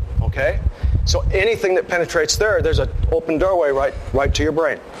tissue. Okay? So anything that penetrates there's an open doorway right to your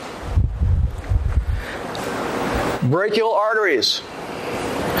brain. Brachial arteries.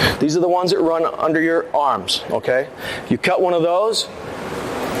 These are the ones that run under your arms. Okay? You cut one of those,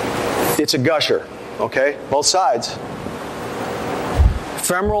 it's a gusher. Okay? Both sides.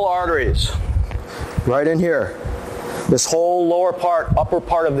 Femoral arteries. Right in here. This whole lower part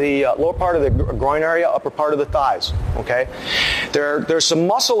of the groin area, upper part of the thighs. Okay? There's some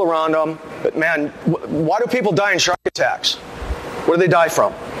muscle around them, but man, why do people die in shark attacks? What do they die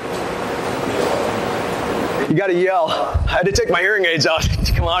from? You got to yell. I had to take my hearing aids out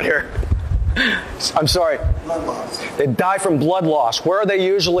to come out here. I'm sorry. Blood loss. They die from blood loss. Where are they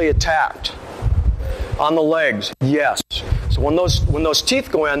usually attacked? On the legs. Yes. So when those teeth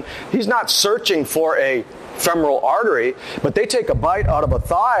go in, he's not searching for a femoral artery, but they take a bite out of a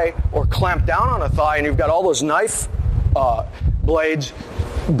thigh or clamp down on a thigh, and you've got all those knife blades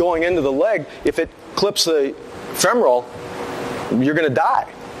going into the leg. If it clips the femoral, you're going to die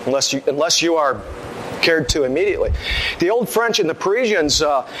unless you are cared to immediately. The old French and the Parisians,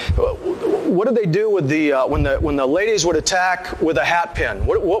 what did they do with when the ladies would attack with a hat pin?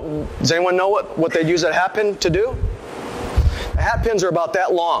 Does anyone know what they'd use a hat pin to do? The hat pins are about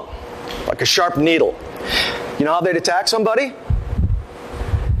that long, like a sharp needle. You know how they'd attack somebody?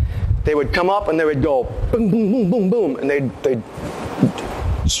 They would come up and they would go boom, boom, boom, boom, boom, and they'd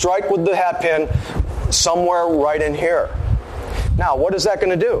strike with the hat pin somewhere right in here. Now, what is that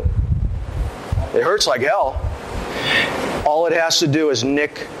going to do? It hurts like hell. All it has to do is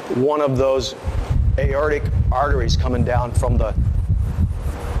nick one of those aortic arteries coming down from the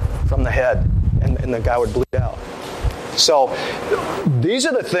head, and the guy would bleed out. So these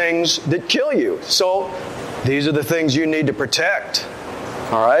are the things that kill you. So these are the things you need to protect.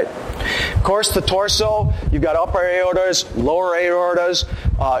 All right? Of course, the torso, you've got upper aortas, lower aortas.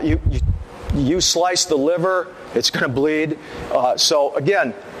 You slice the liver, it's going to bleed. So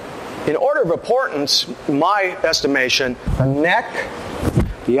again, in order of importance, my estimation, the neck,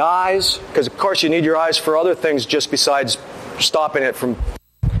 the eyes, because of course you need your eyes for other things just besides stopping it from,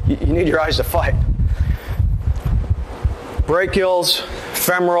 you need your eyes to fight. Brachials,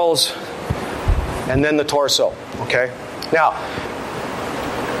 femorals, and then the torso, okay? Now,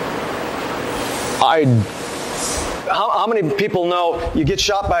 How many people know you get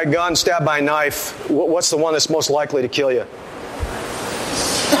shot by a gun, stabbed by a knife? What's the one that's most likely to kill you?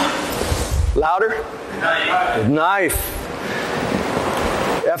 Louder? Knife.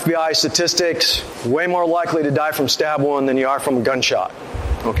 FBI statistics, way more likely to die from stab wound than you are from a gunshot.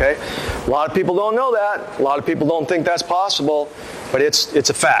 Okay? A lot of people don't know that. A lot of people don't think that's possible, but it's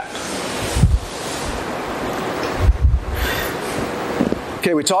a fact.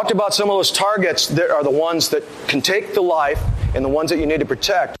 Okay, we talked about some of those targets that are the ones that can take the life and the ones that you need to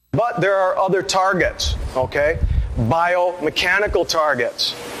protect. But there are other targets, okay? Biomechanical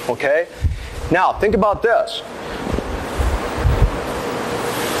targets, okay? Now, think about this.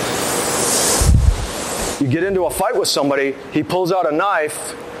 You get into a fight with somebody, he pulls out a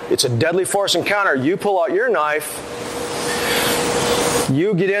knife, it's a deadly force encounter, you pull out your knife,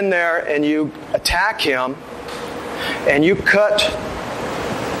 you get in there and you attack him, and you cut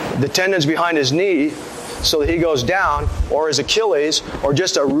the tendons behind his knee so that he goes down, or his Achilles, or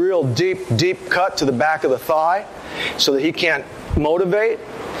just a real deep cut to the back of the thigh so that he can't motivate,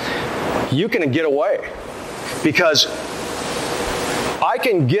 you can get away. Because I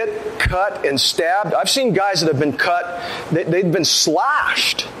can get cut and stabbed. I've seen guys that have been cut, they've been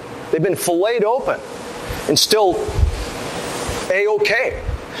slashed, they've been filleted open, and still A-okay,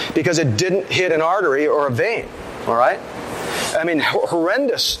 because it didn't hit an artery or a vein, all right? I mean,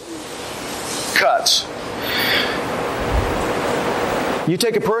 horrendous cuts. You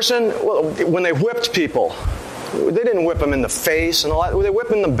take a person, well, when they whipped people, they didn't whip them in the face and all that, they whip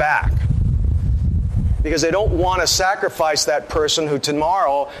them in the back. Because they don't want to sacrifice that person who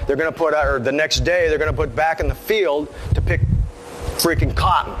tomorrow they're going to put, or the next day they're going to put back in the field to pick freaking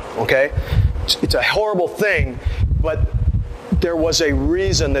cotton, okay? It's a horrible thing, but there was a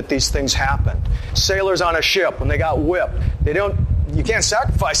reason that these things happened. Sailors on a ship, when they got whipped, you can't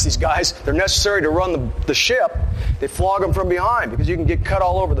sacrifice these guys. They're necessary to run the ship. They flog them from behind because you can get cut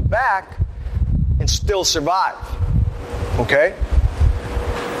all over the back and still survive, okay?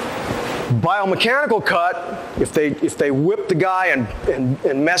 Biomechanical cut, if they whip the guy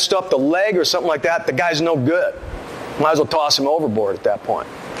and messed up the leg or something like that, the guy's no good. Might as well toss him overboard at that point.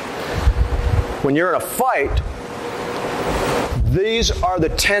 When you're in a fight, these are the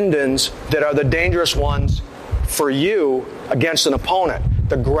tendons that are the dangerous ones for you against an opponent,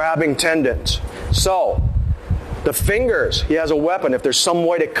 the grabbing tendons. So, the fingers, he has a weapon. If there's some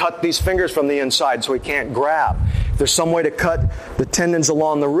way to cut these fingers from the inside so he can't grab, if there's some way to cut the tendons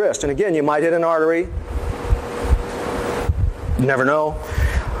along the wrist, and again, you might hit an artery, you never know.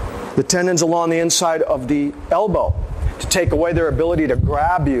 The tendons along the inside of the elbow to take away their ability to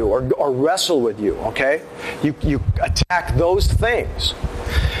grab you or wrestle with you, okay? You attack those things.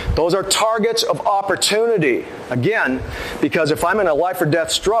 Those are targets of opportunity. Again, because if I'm in a life or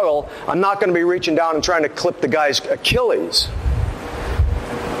death struggle, I'm not going to be reaching down and trying to clip the guy's Achilles,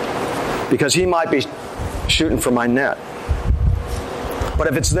 because he might be shooting for my net. But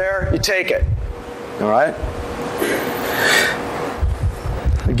if it's there, you take it. All right?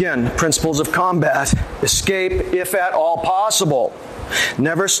 Again, principles of combat. Escape if at all possible.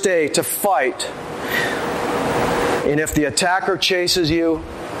 Never stay to fight. And if the attacker chases you,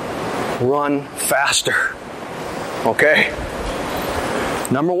 run faster. Okay?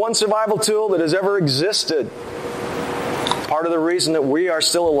 Number one survival tool that has ever existed. Part of the reason that we are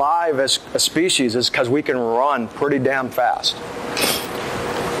still alive as a species is because we can run pretty damn fast.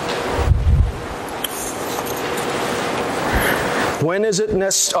 When is it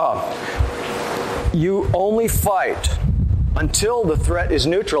necessary? You only fight until the threat is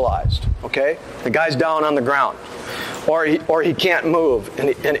neutralized. Okay? The guy's down on the ground. Or he can't move and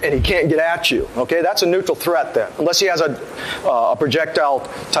he can't get at you. Okay, that's a neutral threat then, unless he has a projectile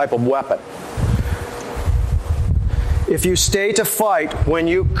type of weapon. If you stay to fight when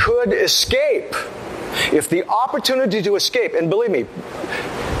you could escape, if the opportunity to escape, and believe me,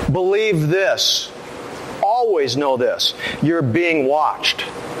 believe this, always know this, you're being watched.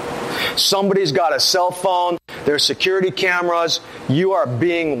 Somebody's got a cell phone, there's security cameras, you are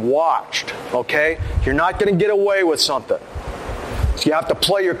being watched, okay? You're not going to get away with something. So you have to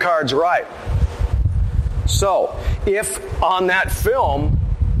play your cards right. So, if on that film,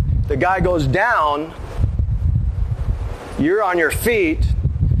 the guy goes down, you're on your feet,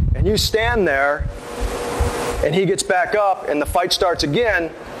 and you stand there, and he gets back up, and the fight starts again,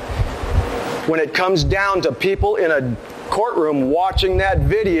 when it comes down to people in a courtroom watching that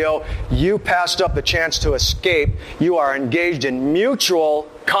video, you passed up the chance to escape. You are engaged in mutual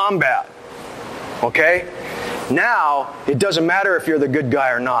combat. Okay? Now, it doesn't matter if you're the good guy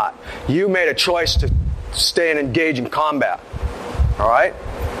or not. You made a choice to stay and engage in combat. All right?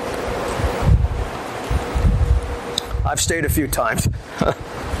 I've stayed a few times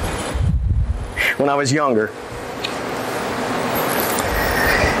when I was younger.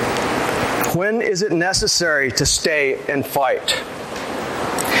 When is it necessary to stay and fight?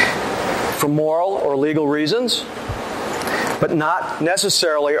 For moral or legal reasons, but not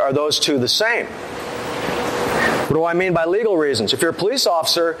necessarily are those two the same. What do I mean by legal reasons? If you're a police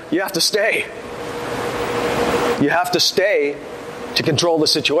officer, you have to stay. You have to stay to control the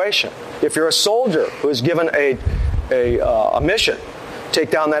situation. If you're a soldier who is given a mission, take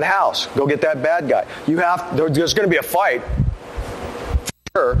down that house, go get that bad guy. There's going to be a fight,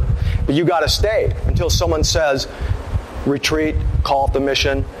 sure, but you got to stay until someone says, retreat, call off the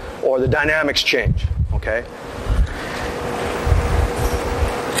mission, or the dynamics change. Okay?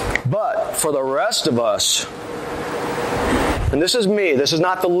 But for the rest of us, and this is me, this is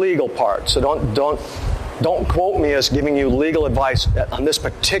not the legal part, so don't quote me as giving you legal advice on this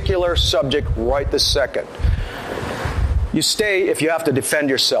particular subject right this second. You stay if you have to defend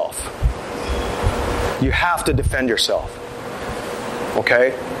yourself. You have to defend yourself.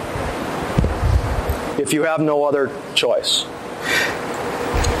 Okay? If you have no other choice.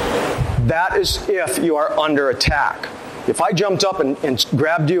 That is if you are under attack. If I jumped up and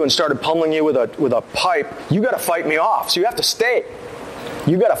grabbed you and started pummeling you with a pipe, you got to fight me off. So you have to stay.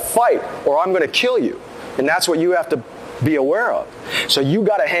 You got to fight, or I'm going to kill you. And that's what you have to be aware of. So you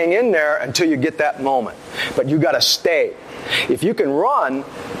got to hang in there until you get that moment. But you got to stay. If you can run,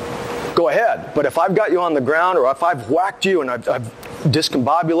 go ahead. But if I've got you on the ground, or if I've whacked you and I've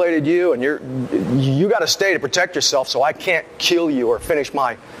discombobulated you, and you got to stay to protect yourself, so I can't kill you or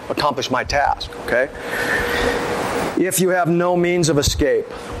accomplish my task. Okay? If you have no means of escape,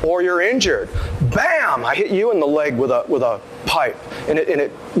 or you're injured, bam! I hit you in the leg with a pipe, and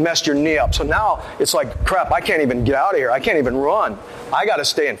it messed your knee up. So now it's like, crap, I can't even get out of here. I can't even run. I got to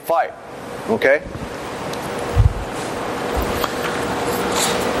stay and fight. Okay?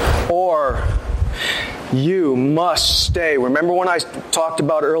 Or you must stay. Remember when I talked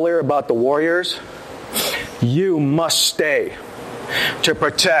about earlier about the warriors? You must stay to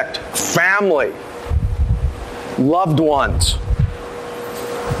protect family, loved ones,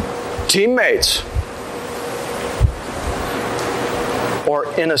 teammates,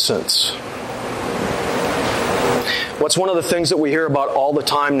 or innocents. What's one of the things that we hear about all the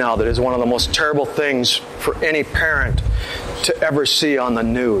time now that is one of the most terrible things for any parent to ever see on the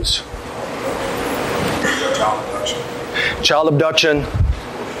news? Child abduction. Child abduction,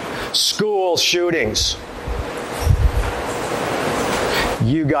 school shootings.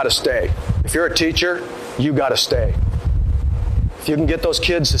 You got to stay. If you're a teacher, you got to stay. If you can get those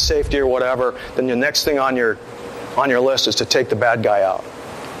kids to safety or whatever, then the next thing on your list is to take the bad guy out.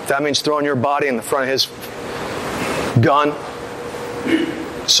 If that means throwing your body in the front of his gun,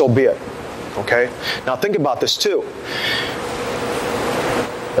 so be it. Okay? Now think about this too.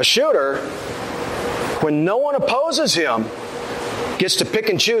 A shooter, when no one opposes him, gets to pick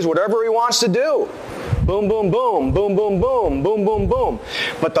and choose whatever he wants to do. Boom, boom, boom, boom, boom, boom, boom, boom, boom.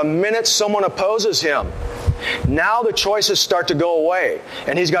 But the minute someone opposes him, now the choices start to go away,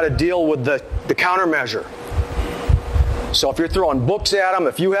 and he's got to deal with the countermeasure. So if you're throwing books at him,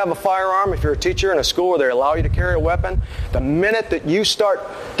 if you have a firearm, if you're a teacher in a school where they allow you to carry a weapon, the minute that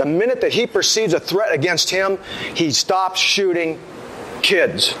he perceives a threat against him, he stops shooting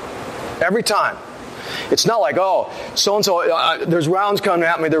kids. Every time. It's not like, oh, so-and-so, there's rounds coming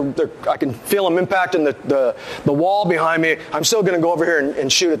at me, I can feel them impacting the wall behind me, I'm still going to go over here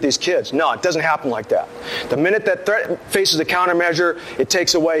and shoot at these kids. No, it doesn't happen like that. The minute that threat faces a countermeasure, it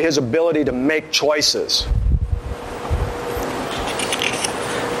takes away his ability to make choices.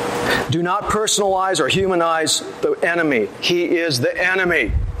 Do not personalize or humanize the enemy. He is the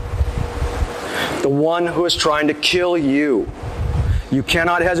enemy. The one who is trying to kill you. You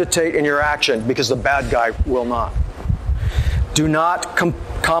cannot hesitate in your action because the bad guy will not. Do not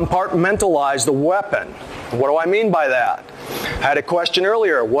compartmentalize the weapon. What do I mean by that? I had a question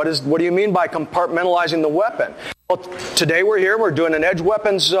earlier. What do you mean by compartmentalizing the weapon? Well, today we're doing an edge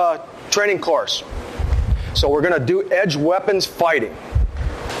weapons training course. So we're going to do edge weapons fighting.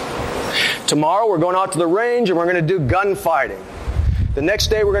 Tomorrow we're going out to the range and we're going to do gun fighting. The next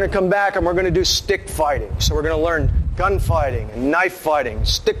day we're going to come back and we're going to do stick fighting. So we're going to learn gun fighting, and knife fighting,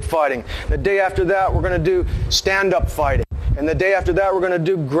 stick fighting. The day after that, we're going to do stand-up fighting. And the day after that, we're going to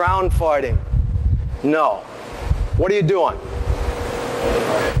do ground fighting. No. What are you doing?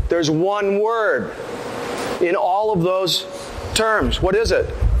 There's one word in all of those terms. What is it?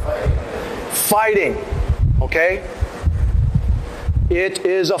 Fighting. Okay? It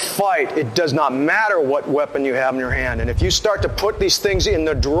is a fight. It does not matter what weapon you have in your hand. And if you start to put these things in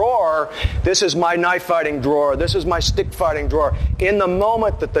the drawer, this is my knife fighting drawer, this is my stick fighting drawer, in the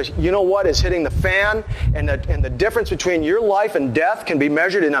moment that the, you know what, is hitting the fan, and the difference between your life and death can be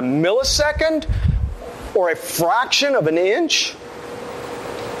measured in a millisecond or a fraction of an inch,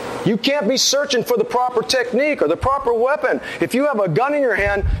 you can't be searching for the proper technique or the proper weapon. If you have a gun in your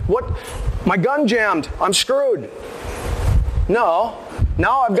hand, what? My gun jammed, I'm screwed. No.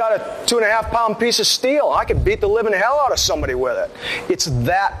 Now I've got a 2.5-pound piece of steel. I could beat the living hell out of somebody with it. It's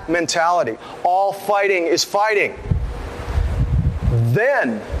that mentality. All fighting is fighting.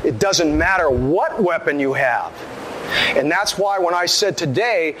 Then it doesn't matter what weapon you have. And that's why when I said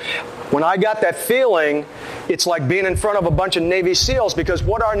today, when I got that feeling, it's like being in front of a bunch of Navy SEALs, because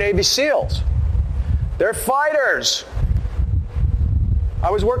what are Navy SEALs? They're fighters. I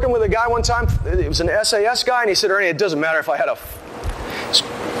was working with a guy one time, it was an SAS guy, and he said, Ernie, it doesn't matter if I had a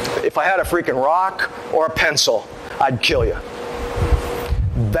freaking rock or a pencil, I'd kill you.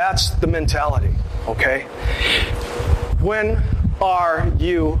 That's the mentality, okay? When are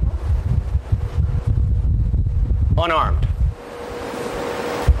you unarmed?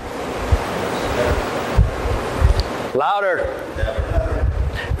 Louder. Never.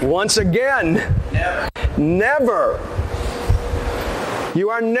 Once again, never. You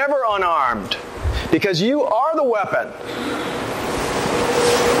are never unarmed, because you are the weapon.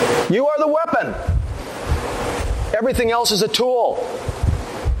 You are the weapon. Everything else is a tool.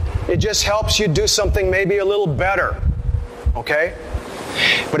 It just helps you do something maybe a little better. Okay?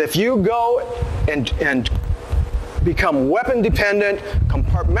 But if you go and become weapon dependent,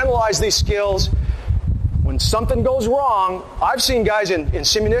 compartmentalize these skills, when something goes wrong, I've seen guys in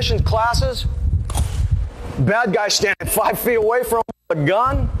simunition classes, bad guy standing 5 feet away from a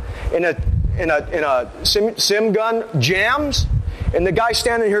gun in a sim gun jams, and the guy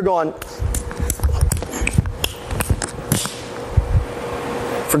standing here going,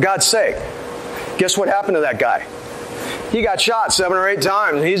 for God's sake, guess what happened to that guy? He got shot 7 or 8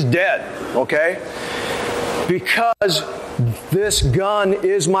 times and he's dead, okay? Because this gun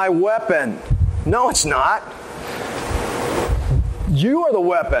is my weapon. No, it's not. You are the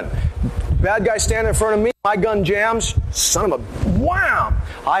weapon. Bad guy standing in front of me, my gun jams, son of a wham!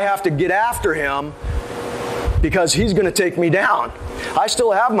 I have to get after him because he's going to take me down. I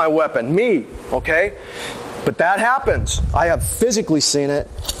still have my weapon, me, okay? But that happens. I have physically seen it,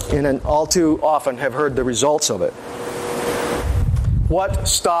 and all too often have heard the results of it. What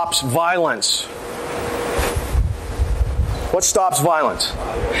stops violence? What stops violence?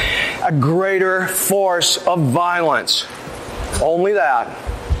 A greater force of violence. Only that.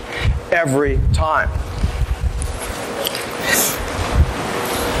 Every time.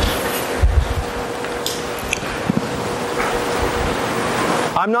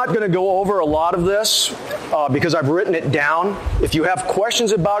 I'm not going to go over a lot of this because I've written it down. If you have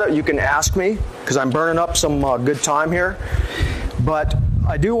questions about it, you can ask me, because I'm burning up some good time here. But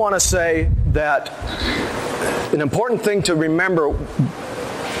I do want to say that an important thing to remember,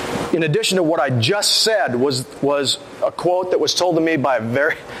 in addition to what I just said, was a quote that was told to me by a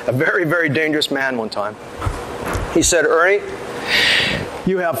very, very dangerous man one time. He said, Ernie,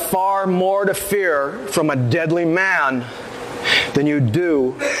 you have far more to fear from a deadly man than you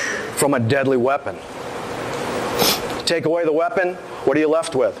do from a deadly weapon. Take away the weapon, what are you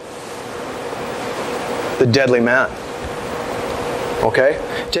left with? The deadly man. Okay?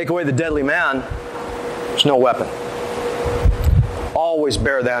 Take away the deadly man, there's no weapon. Always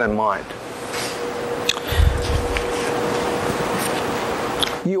bear that in mind.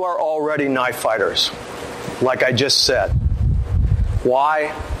 You are already knife fighters, like I just said.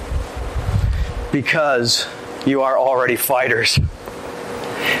 Why? Because you are already fighters.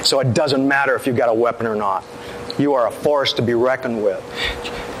 So it doesn't matter if you've got a weapon or not. You are a force to be reckoned with.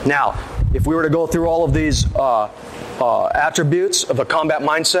 Now, if we were to go through all of these attributes of a combat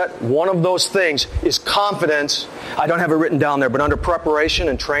mindset, one of those things is confidence. I don't have it written down there, but under preparation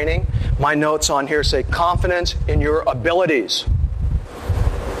and training, my notes on here say confidence in your abilities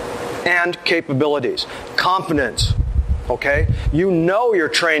and capabilities. Confidence, okay? You know you're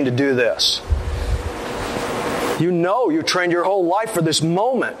trained to do this. You know you trained your whole life for this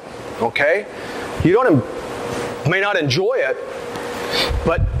moment, okay? You may not enjoy it,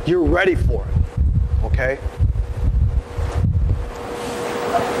 but you're ready for it, okay?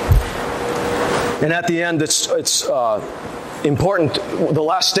 And at the end, it's important. The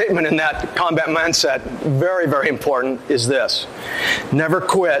last statement in that combat mindset, very, very important, is this: never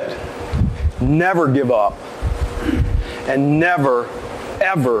quit, never give up, and never,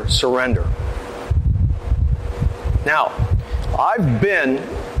 ever surrender. Now, I've been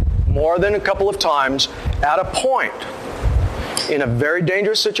more than a couple of times at a point in a very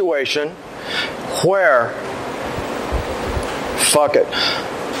dangerous situation where, fuck it,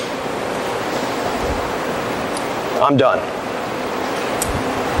 I'm done.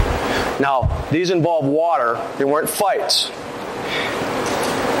 Now, these involve water. They weren't fights.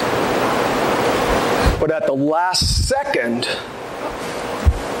 But at the last second,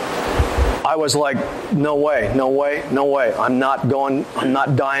 I was like, no way, no way, no way. I'm not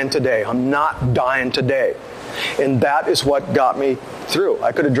dying today. I'm not dying today. And that is what got me through.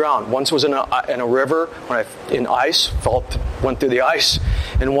 I could have drowned. Once was in a river, in ice, went through the ice,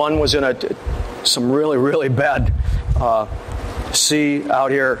 and one was in some really, really bad sea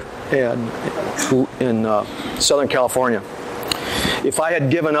out here in Southern California. If I had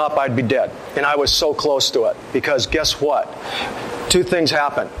given up, I'd be dead. And I was so close to it. Because guess what? Two things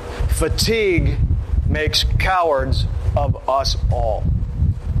happen. Fatigue makes cowards of us all.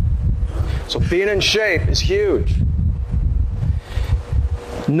 So being in shape is huge.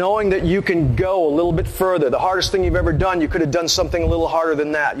 Knowing that you can go a little bit further. The hardest thing you've ever done, you could have done something a little harder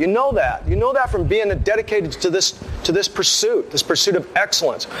than that. You know that. You know that from being dedicated to this pursuit of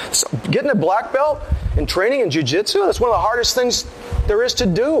excellence. So getting a black belt and training in jiu-jitsu, that's one of the hardest things there is to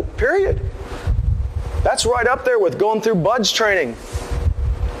do, period. That's right up there with going through BUD/S training.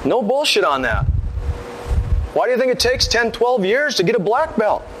 No bullshit on that. Why do you think it takes 10, 12 years to get a black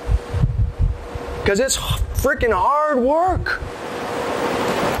belt? Because it's freaking hard work.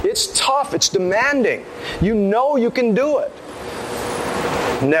 It's tough. It's demanding. You know you can do it.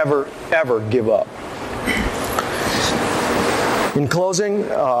 Never, ever give up. In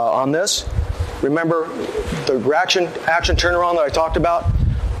closing on this, remember the action turnaround that I talked about?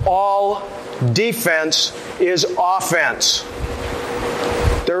 All defense is offense.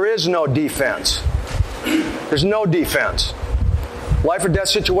 There is no defense. There's no defense. Life or death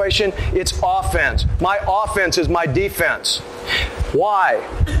situation, it's offense. My offense is my defense. Why?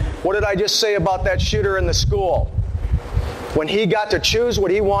 What did I just say about that shooter in the school? When he got to choose what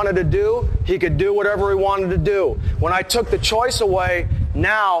he wanted to do, he could do whatever he wanted to do. When I took the choice away,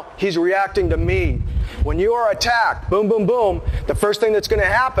 now he's reacting to me. When you are attacked, boom, boom, boom, the first thing that's going to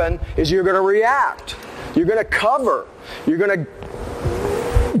happen is you're going to react. You're going to cover. You're going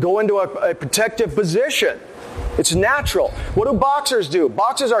to go into a protective position. It's natural. What do boxers do?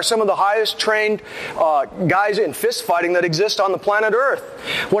 Boxers are some of the highest trained guys in fist fighting that exist on the planet Earth.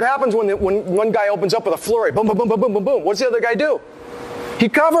 What happens when one guy opens up with a flurry? Boom, boom, boom, boom, boom, boom, boom. What does the other guy do? He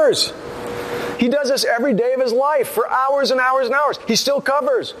covers. He does this every day of his life for hours and hours and hours. He still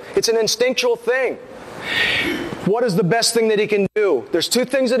covers. It's an instinctual thing. What is the best thing that he can do? There's two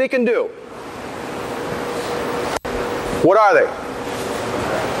things that he can do. What are they?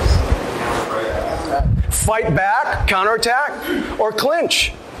 Fight back, counterattack, or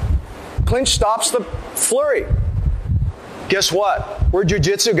clinch. Clinch stops the flurry. Guess what? We're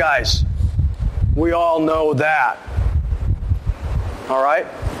jiu-jitsu guys. We all know that. All right?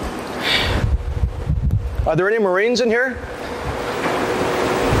 Are there any Marines in here?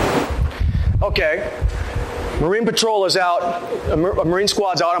 Okay. Marine patrol is out. A Marine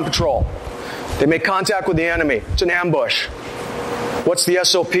squad's out on patrol. They make contact with the enemy. It's an ambush. What's the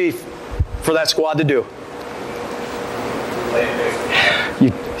SOP for that squad to do?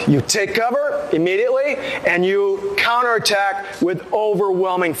 You take cover immediately and you counterattack with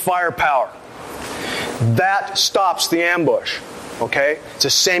overwhelming firepower. That stops the ambush. Okay? It's the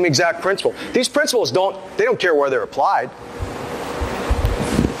same exact principle. These principles don't care where they're applied.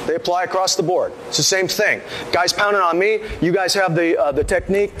 They apply across the board. It's the same thing. Guys pounding on me, you guys have the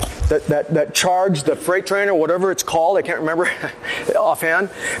technique, that charge, the freight trainer, whatever it's called, I can't remember offhand,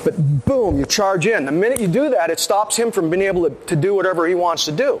 but boom, you charge in. The minute you do that, it stops him from being able to do whatever he wants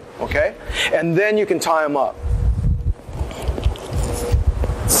to do, okay? And then you can tie him up.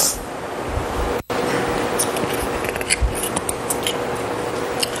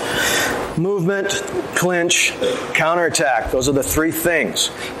 Movement, clinch, counterattack. Those are the three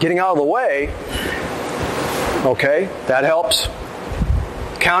things. Getting out of the way, okay, that helps.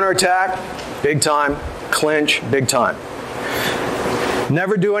 Counterattack, big time. Clinch, big time.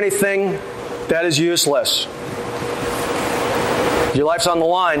 Never do anything that is useless. Your life's on the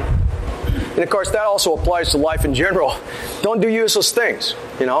line. And of course, that also applies to life in general. Don't do useless things,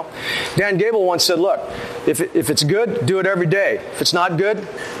 you know. Dan Gable once said, look, if it's good, do it every day. If it's not good,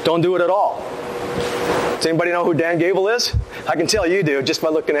 don't do it at all. Does anybody know who Dan Gable is? I can tell you do, just by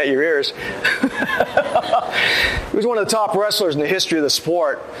looking at your ears. He was one of the top wrestlers in the history of the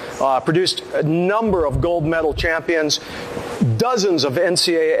sport. Produced a number of gold medal champions, dozens of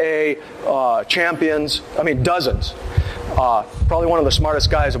NCAA champions. I mean, dozens. probably one of the smartest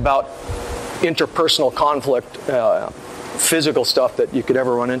guys about interpersonal conflict, physical stuff that you could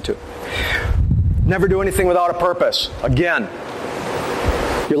ever run into. Never do anything without a purpose. Again,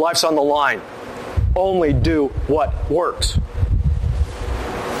 your life's on the line. Only do what works.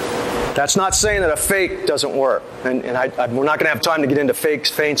 That's not saying that a fake doesn't work. And we're not going to have time to get into fakes,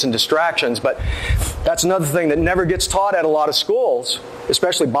 feints, and distractions, but that's another thing that never gets taught at a lot of schools,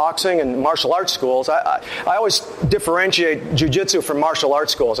 especially boxing and martial arts schools. I always differentiate jiu-jitsu from martial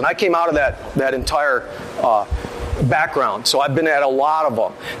arts schools, and I came out of that entire background, so I've been at a lot of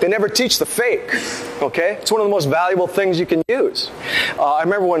them. They never teach the fake, okay? It's one of the most valuable things you can use. I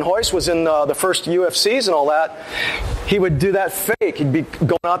remember when Hoist was in the first UFCs and all that, he would do that fake. He'd be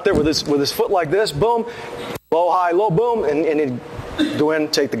going out there with his foot like this, boom, low, high, low, boom, and he'd go in,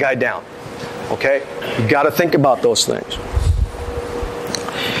 take the guy down, okay? You've got to think about those things.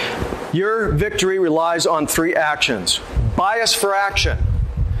 Your victory relies on 3 actions. Bias for action.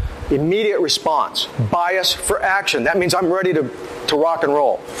 Immediate response. Bias for action. That means I'm ready to rock and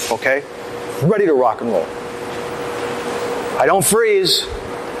roll, okay? Ready to rock and roll. I don't freeze.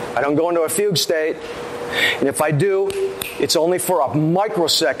 I don't go into a fugue state. And if I do, it's only for a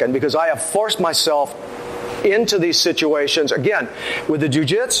microsecond because I have forced myself into these situations. Again, with the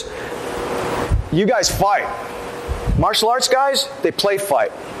jiu-jitsu, you guys fight. Martial arts guys, they play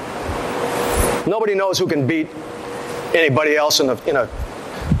fight. Nobody knows who can beat anybody else in a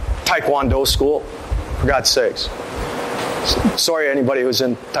Taekwondo school, for God's sakes. Sorry anybody who's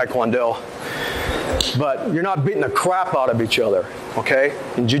in Taekwondo. But you're not beating the crap out of each other, okay?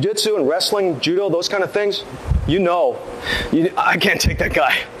 In jiu-jitsu and wrestling, judo, those kind of things, you know. I can't take that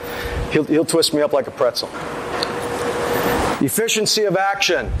guy. He'll twist me up like a pretzel. Efficiency of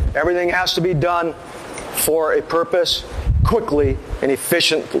action. Everything has to be done for a purpose, quickly and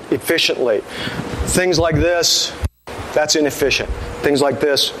efficiently. Things like this, that's inefficient. Things like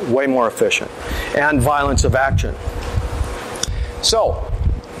this, way more efficient. And violence of action. So,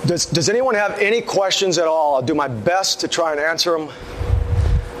 does anyone have any questions at all? I'll do my best to try and answer them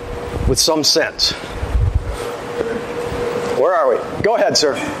with some sense. Where are we? Go ahead,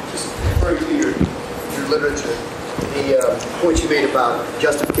 sir. Just referring to your literature, the point you made about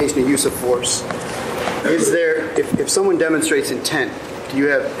justification of use of force. Is there, if someone demonstrates intent, do you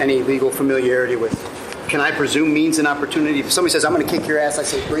have any legal familiarity with, can I presume means and opportunity? If somebody says, I'm going to kick your ass, I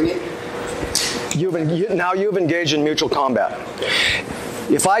say, bring it. Now you've engaged in mutual combat.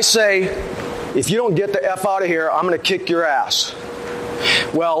 If I say, if you don't get the F out of here, I'm going to kick your ass.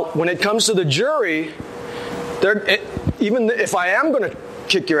 Well, when it comes to the jury, even if I am going to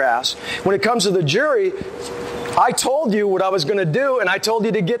kick your ass, when it comes to the jury, I told you what I was going to do, and I told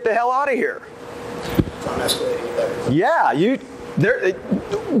you to get the hell out of here. Yeah,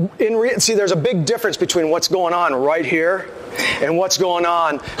 see, there's a big difference between what's going on right here and what's going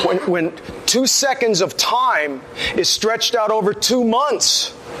on when 2 seconds of time is stretched out over 2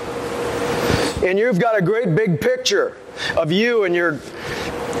 months. And you've got a great big picture of you and your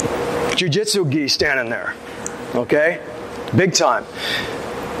jiu-jitsu gi standing there. Okay? Big time.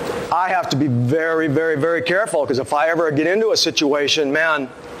 I have to be very, very, very careful because if I ever get into a situation, man,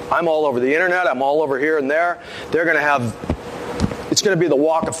 I'm all over the internet, I'm all over here and there. They're going to have, it's going to be the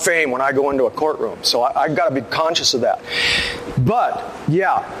walk of fame when I go into a courtroom. So I've got to be conscious of that. But,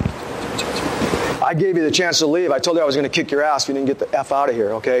 yeah, I gave you the chance to leave. I told you I was going to kick your ass if you didn't get the F out of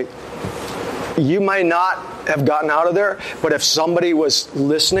here, okay? You may not have gotten out of there, but if somebody was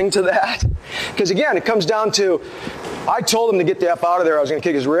listening to that, because again, it comes down to, I told him to get the F out of there, I was going to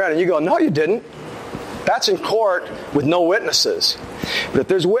kick his rear end, and you go, no, you didn't. That's in court with no witnesses. But if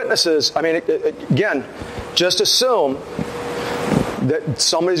there's witnesses, I mean, again, just assume that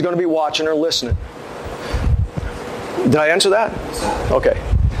somebody's going to be watching or listening. Did I answer that? Okay.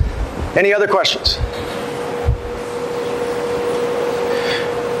 Any other questions?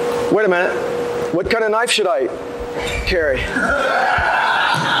 Wait a minute. What kind of knife should I carry?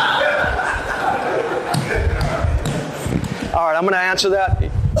 All right, I'm going to answer that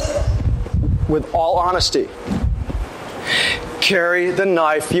with all honesty. Carry the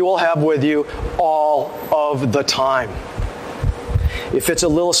knife you will have with you all of the time. If it's a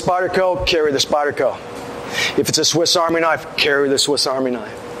little Spyderco, carry the Spyderco. If it's a Swiss Army knife, carry the Swiss Army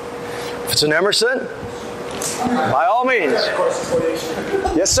knife. If it's an Emerson, by all means.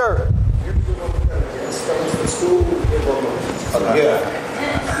 Yes, sir. You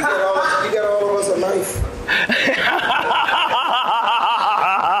got all of us a knife.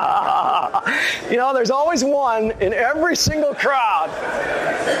 You know, there's always one in every single crowd.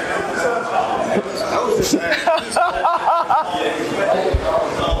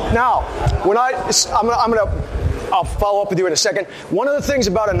 Now, when I'm gonna I'll follow up with you in a second. One of the things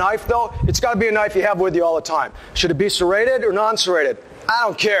about a knife, though, it's got to be a knife you have with you all the time. Should it be serrated or non-serrated? I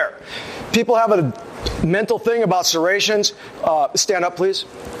don't care. People have a mental thing about serrations. Stand up, please.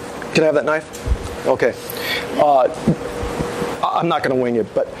 Can I have that knife? Okay. I'm not going to wing you,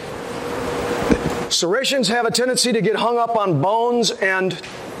 but serrations have a tendency to get hung up on bones and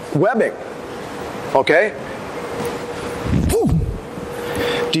webbing. Okay?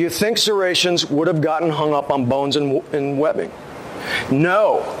 Do you think serrations would have gotten hung up on bones and webbing?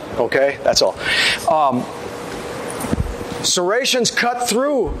 No. Okay? That's all. Serrations cut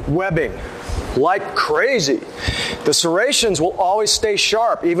through webbing like crazy. The serrations will always stay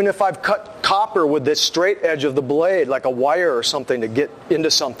sharp, even if I've cut copper with this straight edge of the blade, like a wire or something to get into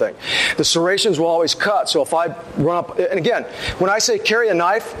something. The serrations will always cut. So if I run up, and again, when I say carry a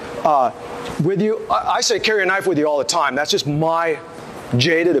knife with you, I say carry a knife with you all the time. That's just my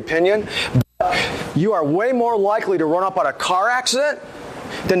jaded opinion. But you are way more likely to run up on a car accident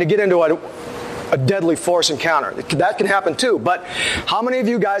than to get into a deadly force encounter. That can happen too. But how many of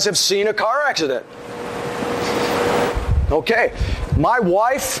you guys have seen a car accident? Okay. My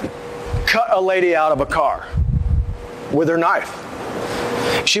wife cut a lady out of a car with her knife.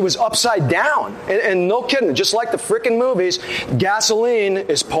 She was upside down. And no kidding, just like the frickin' movies, gasoline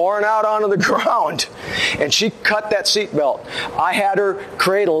is pouring out onto the ground. And she cut that seatbelt. I had her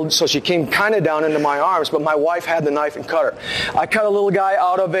cradled so she came kind of down into my arms, but my wife had the knife and cut her. I cut a little guy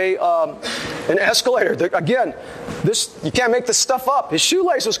out of an escalator. Again, you can't make this stuff up. His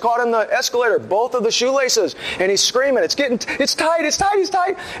shoelace was caught in the escalator, both of the shoelaces, and he's screaming, it's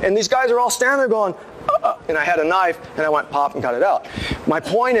tight. And these guys are all standing there going, and I had a knife, and I went pop and got it out. My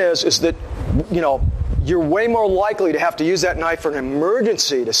point is that, you're way more likely to have to use that knife for an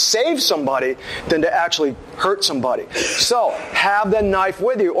emergency to save somebody than to actually hurt somebody. So have the knife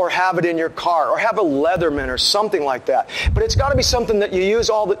with you, or have it in your car, or have a Leatherman or something like that. But it's got to be something that you use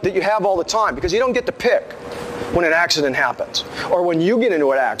that you have all the time, because you don't get to pick when an accident happens, or when you get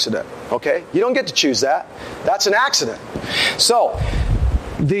into an accident. Okay, you don't get to choose that. That's an accident. So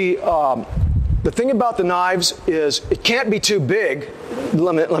the thing about the knives is it can't be too big.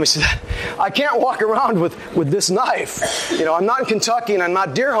 Let me see that. I can't walk around with this knife. I'm not in Kentucky and I'm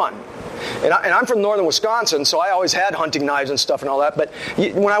not deer hunting. And I'm from northern Wisconsin, so I always had hunting knives and stuff and all that. But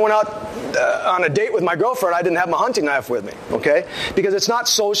when I went out on a date with my girlfriend, I didn't have my hunting knife with me, okay? Because it's not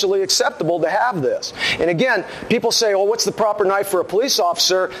socially acceptable to have this. And again, people say, well, what's the proper knife for a police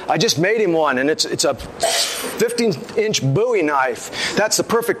officer? I just made him one, and it's a 15-inch Bowie knife. That's the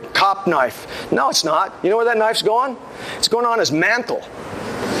perfect cop knife. No, it's not. You know where that knife's going? It's going on his mantle.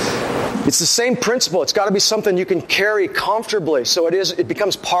 It's the same principle. It's got to be something you can carry comfortably, so it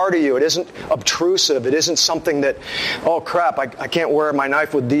becomes part of you. It isn't obtrusive. It isn't something that, oh crap, I can't wear my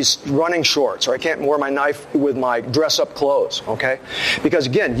knife with these running shorts, or I can't wear my knife with my dress-up clothes, okay? Because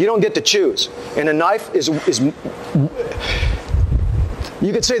again, you don't get to choose. And a knife is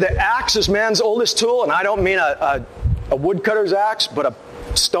you could say the axe is man's oldest tool, and I don't mean a woodcutter's axe, but a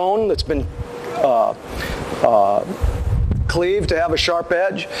stone that's been cleaved to have a sharp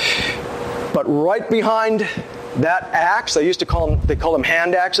edge. But right behind that axe, they call them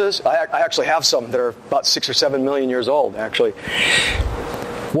hand axes. I actually have some that are about 6 or 7 million years old, actually.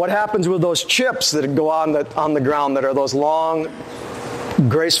 What happens with those chips that go on the ground that are those long,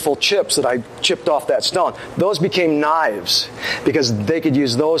 graceful chips that I chipped off that stone? Those became knives because they could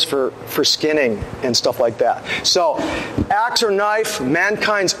use those for skinning and stuff like that. So, axe or knife,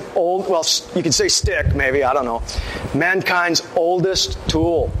 mankind's you could say stick, maybe, I don't know. Mankind's oldest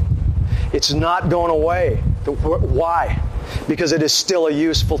tool. It's not going away. Why? Because it is still a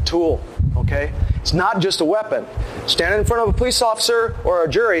useful tool, okay? It's not just a weapon. Standing in front of a police officer or a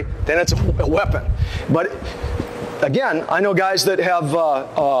jury, then it's a weapon. But again, I know guys that have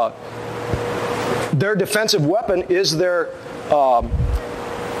their defensive weapon is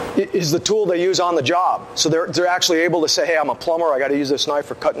is the tool they use on the job. So they're actually able to say, hey, I'm a plumber, I got to use this knife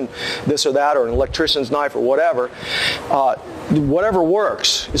for cutting this or that, or an electrician's knife or whatever. Whatever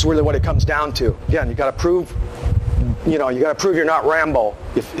works is really what it comes down to. Again, you got to prove you're not Rambo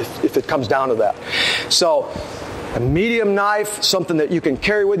if it comes down to that. So a medium knife, something that you can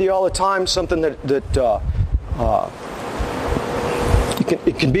carry with you all the time, something that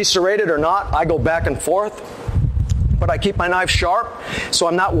it can be serrated or not. I go back and forth, but I keep my knife sharp, so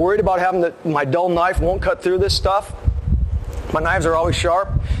I'm not worried about having my dull knife won't cut through this stuff. My knives are always sharp,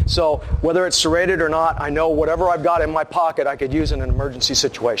 so whether it's serrated or not, I know whatever I've got in my pocket I could use in an emergency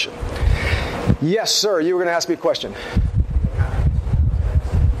situation. Yes, sir, you were going to ask me a question.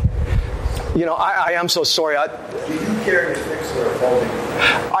 I am so sorry. carry a fixed or a folding?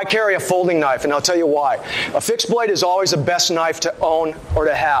 I carry a folding knife, and I'll tell you why. A fixed blade is always the best knife to own or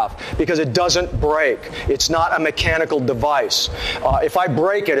to have because it doesn't break. It's not a mechanical device. If I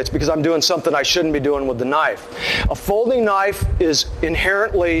break it, it's because I'm doing something I shouldn't be doing with the knife. A folding knife is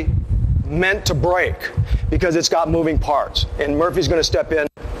inherently meant to break because it's got moving parts, and Murphy's going to step in.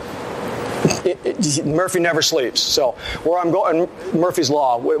 Murphy never sleeps. So where I'm going, Murphy's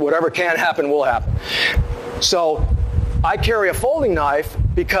Law, whatever can happen will happen. So I carry a folding knife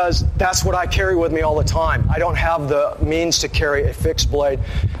because that's what I carry with me all the time. I don't have the means to carry a fixed blade.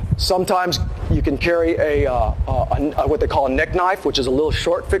 Sometimes you can carry a what they call a nick knife, which is a little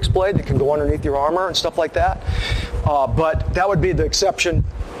short fixed blade that can go underneath your armor and stuff like that. But that would be the exception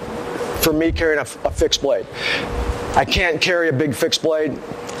for me carrying a fixed blade. I can't carry a big fixed blade.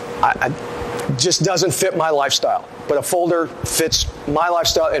 I just doesn't fit my lifestyle. But a folder fits my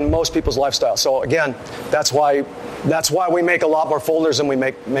lifestyle and most people's lifestyle. So again, that's why we make a lot more folders than we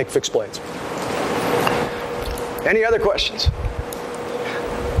make fixed blades. Any other questions?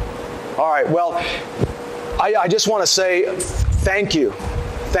 All right, well, I just want to say thank you.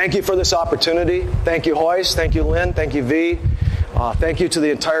 Thank you for this opportunity. Thank you, Hoyce. Thank you, Lynn. Thank you, V. Thank you to the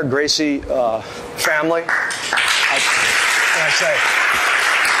entire Gracie family. Can I say?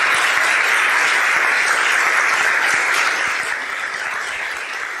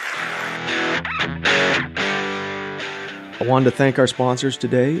 I wanted to thank our sponsors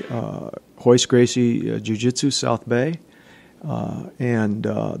today, Hoyce Gracie Jiu-Jitsu South Bay, and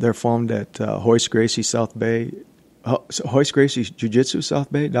they're found at Hoyce Gracie South Bay, Hoyce Gracie Jiu-Jitsu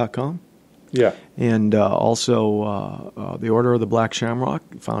South Bay.com. Yeah. And also the Order of the Black Shamrock,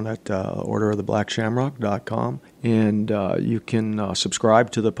 found at orderoftheblackshamrock.com. And you can subscribe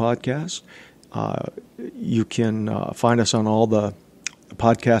to the podcast. You can find us on all the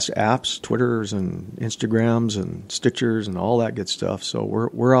podcast apps, Twitters and Instagrams and Stitchers and all that good stuff. So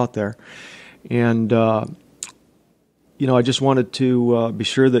we're out there. And, I just wanted to be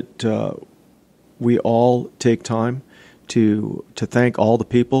sure that we all take time to thank all the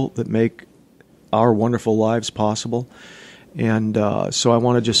people that make our wonderful lives possible. And so I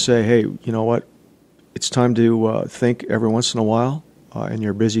want to just say, hey, you know what? It's time to think every once in a while in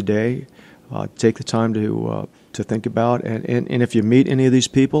your busy day. Take the time to think about, and if you meet any of these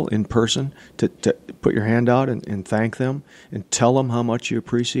people in person, to put your hand out and thank them and tell them how much you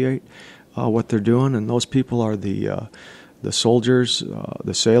appreciate what they're doing. And those people are the soldiers,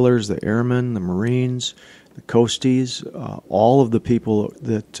 the sailors, the airmen, the Marines, the Coasties, all of the people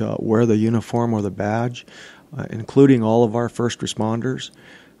that wear the uniform or the badge, including all of our first responders.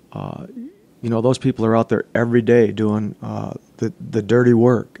 Those people are out there every day doing the dirty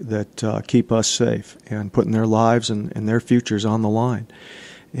work that keep us safe and putting their lives and their futures on the line.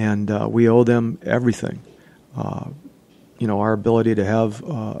 And we owe them everything. Our ability to have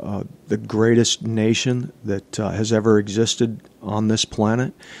the greatest nation that has ever existed on this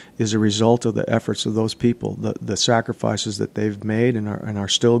planet is a result of the efforts of those people, the sacrifices that they've made and are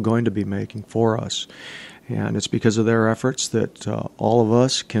still going to be making for us. And it's because of their efforts that all of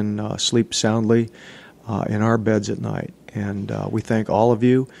us can sleep soundly in our beds at night. And we thank all of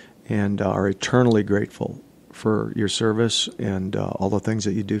you and are eternally grateful for your service and all the things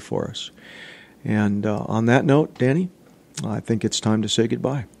that you do for us. And on that note, Danny, I think it's time to say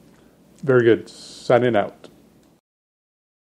goodbye. Very good. Signing out.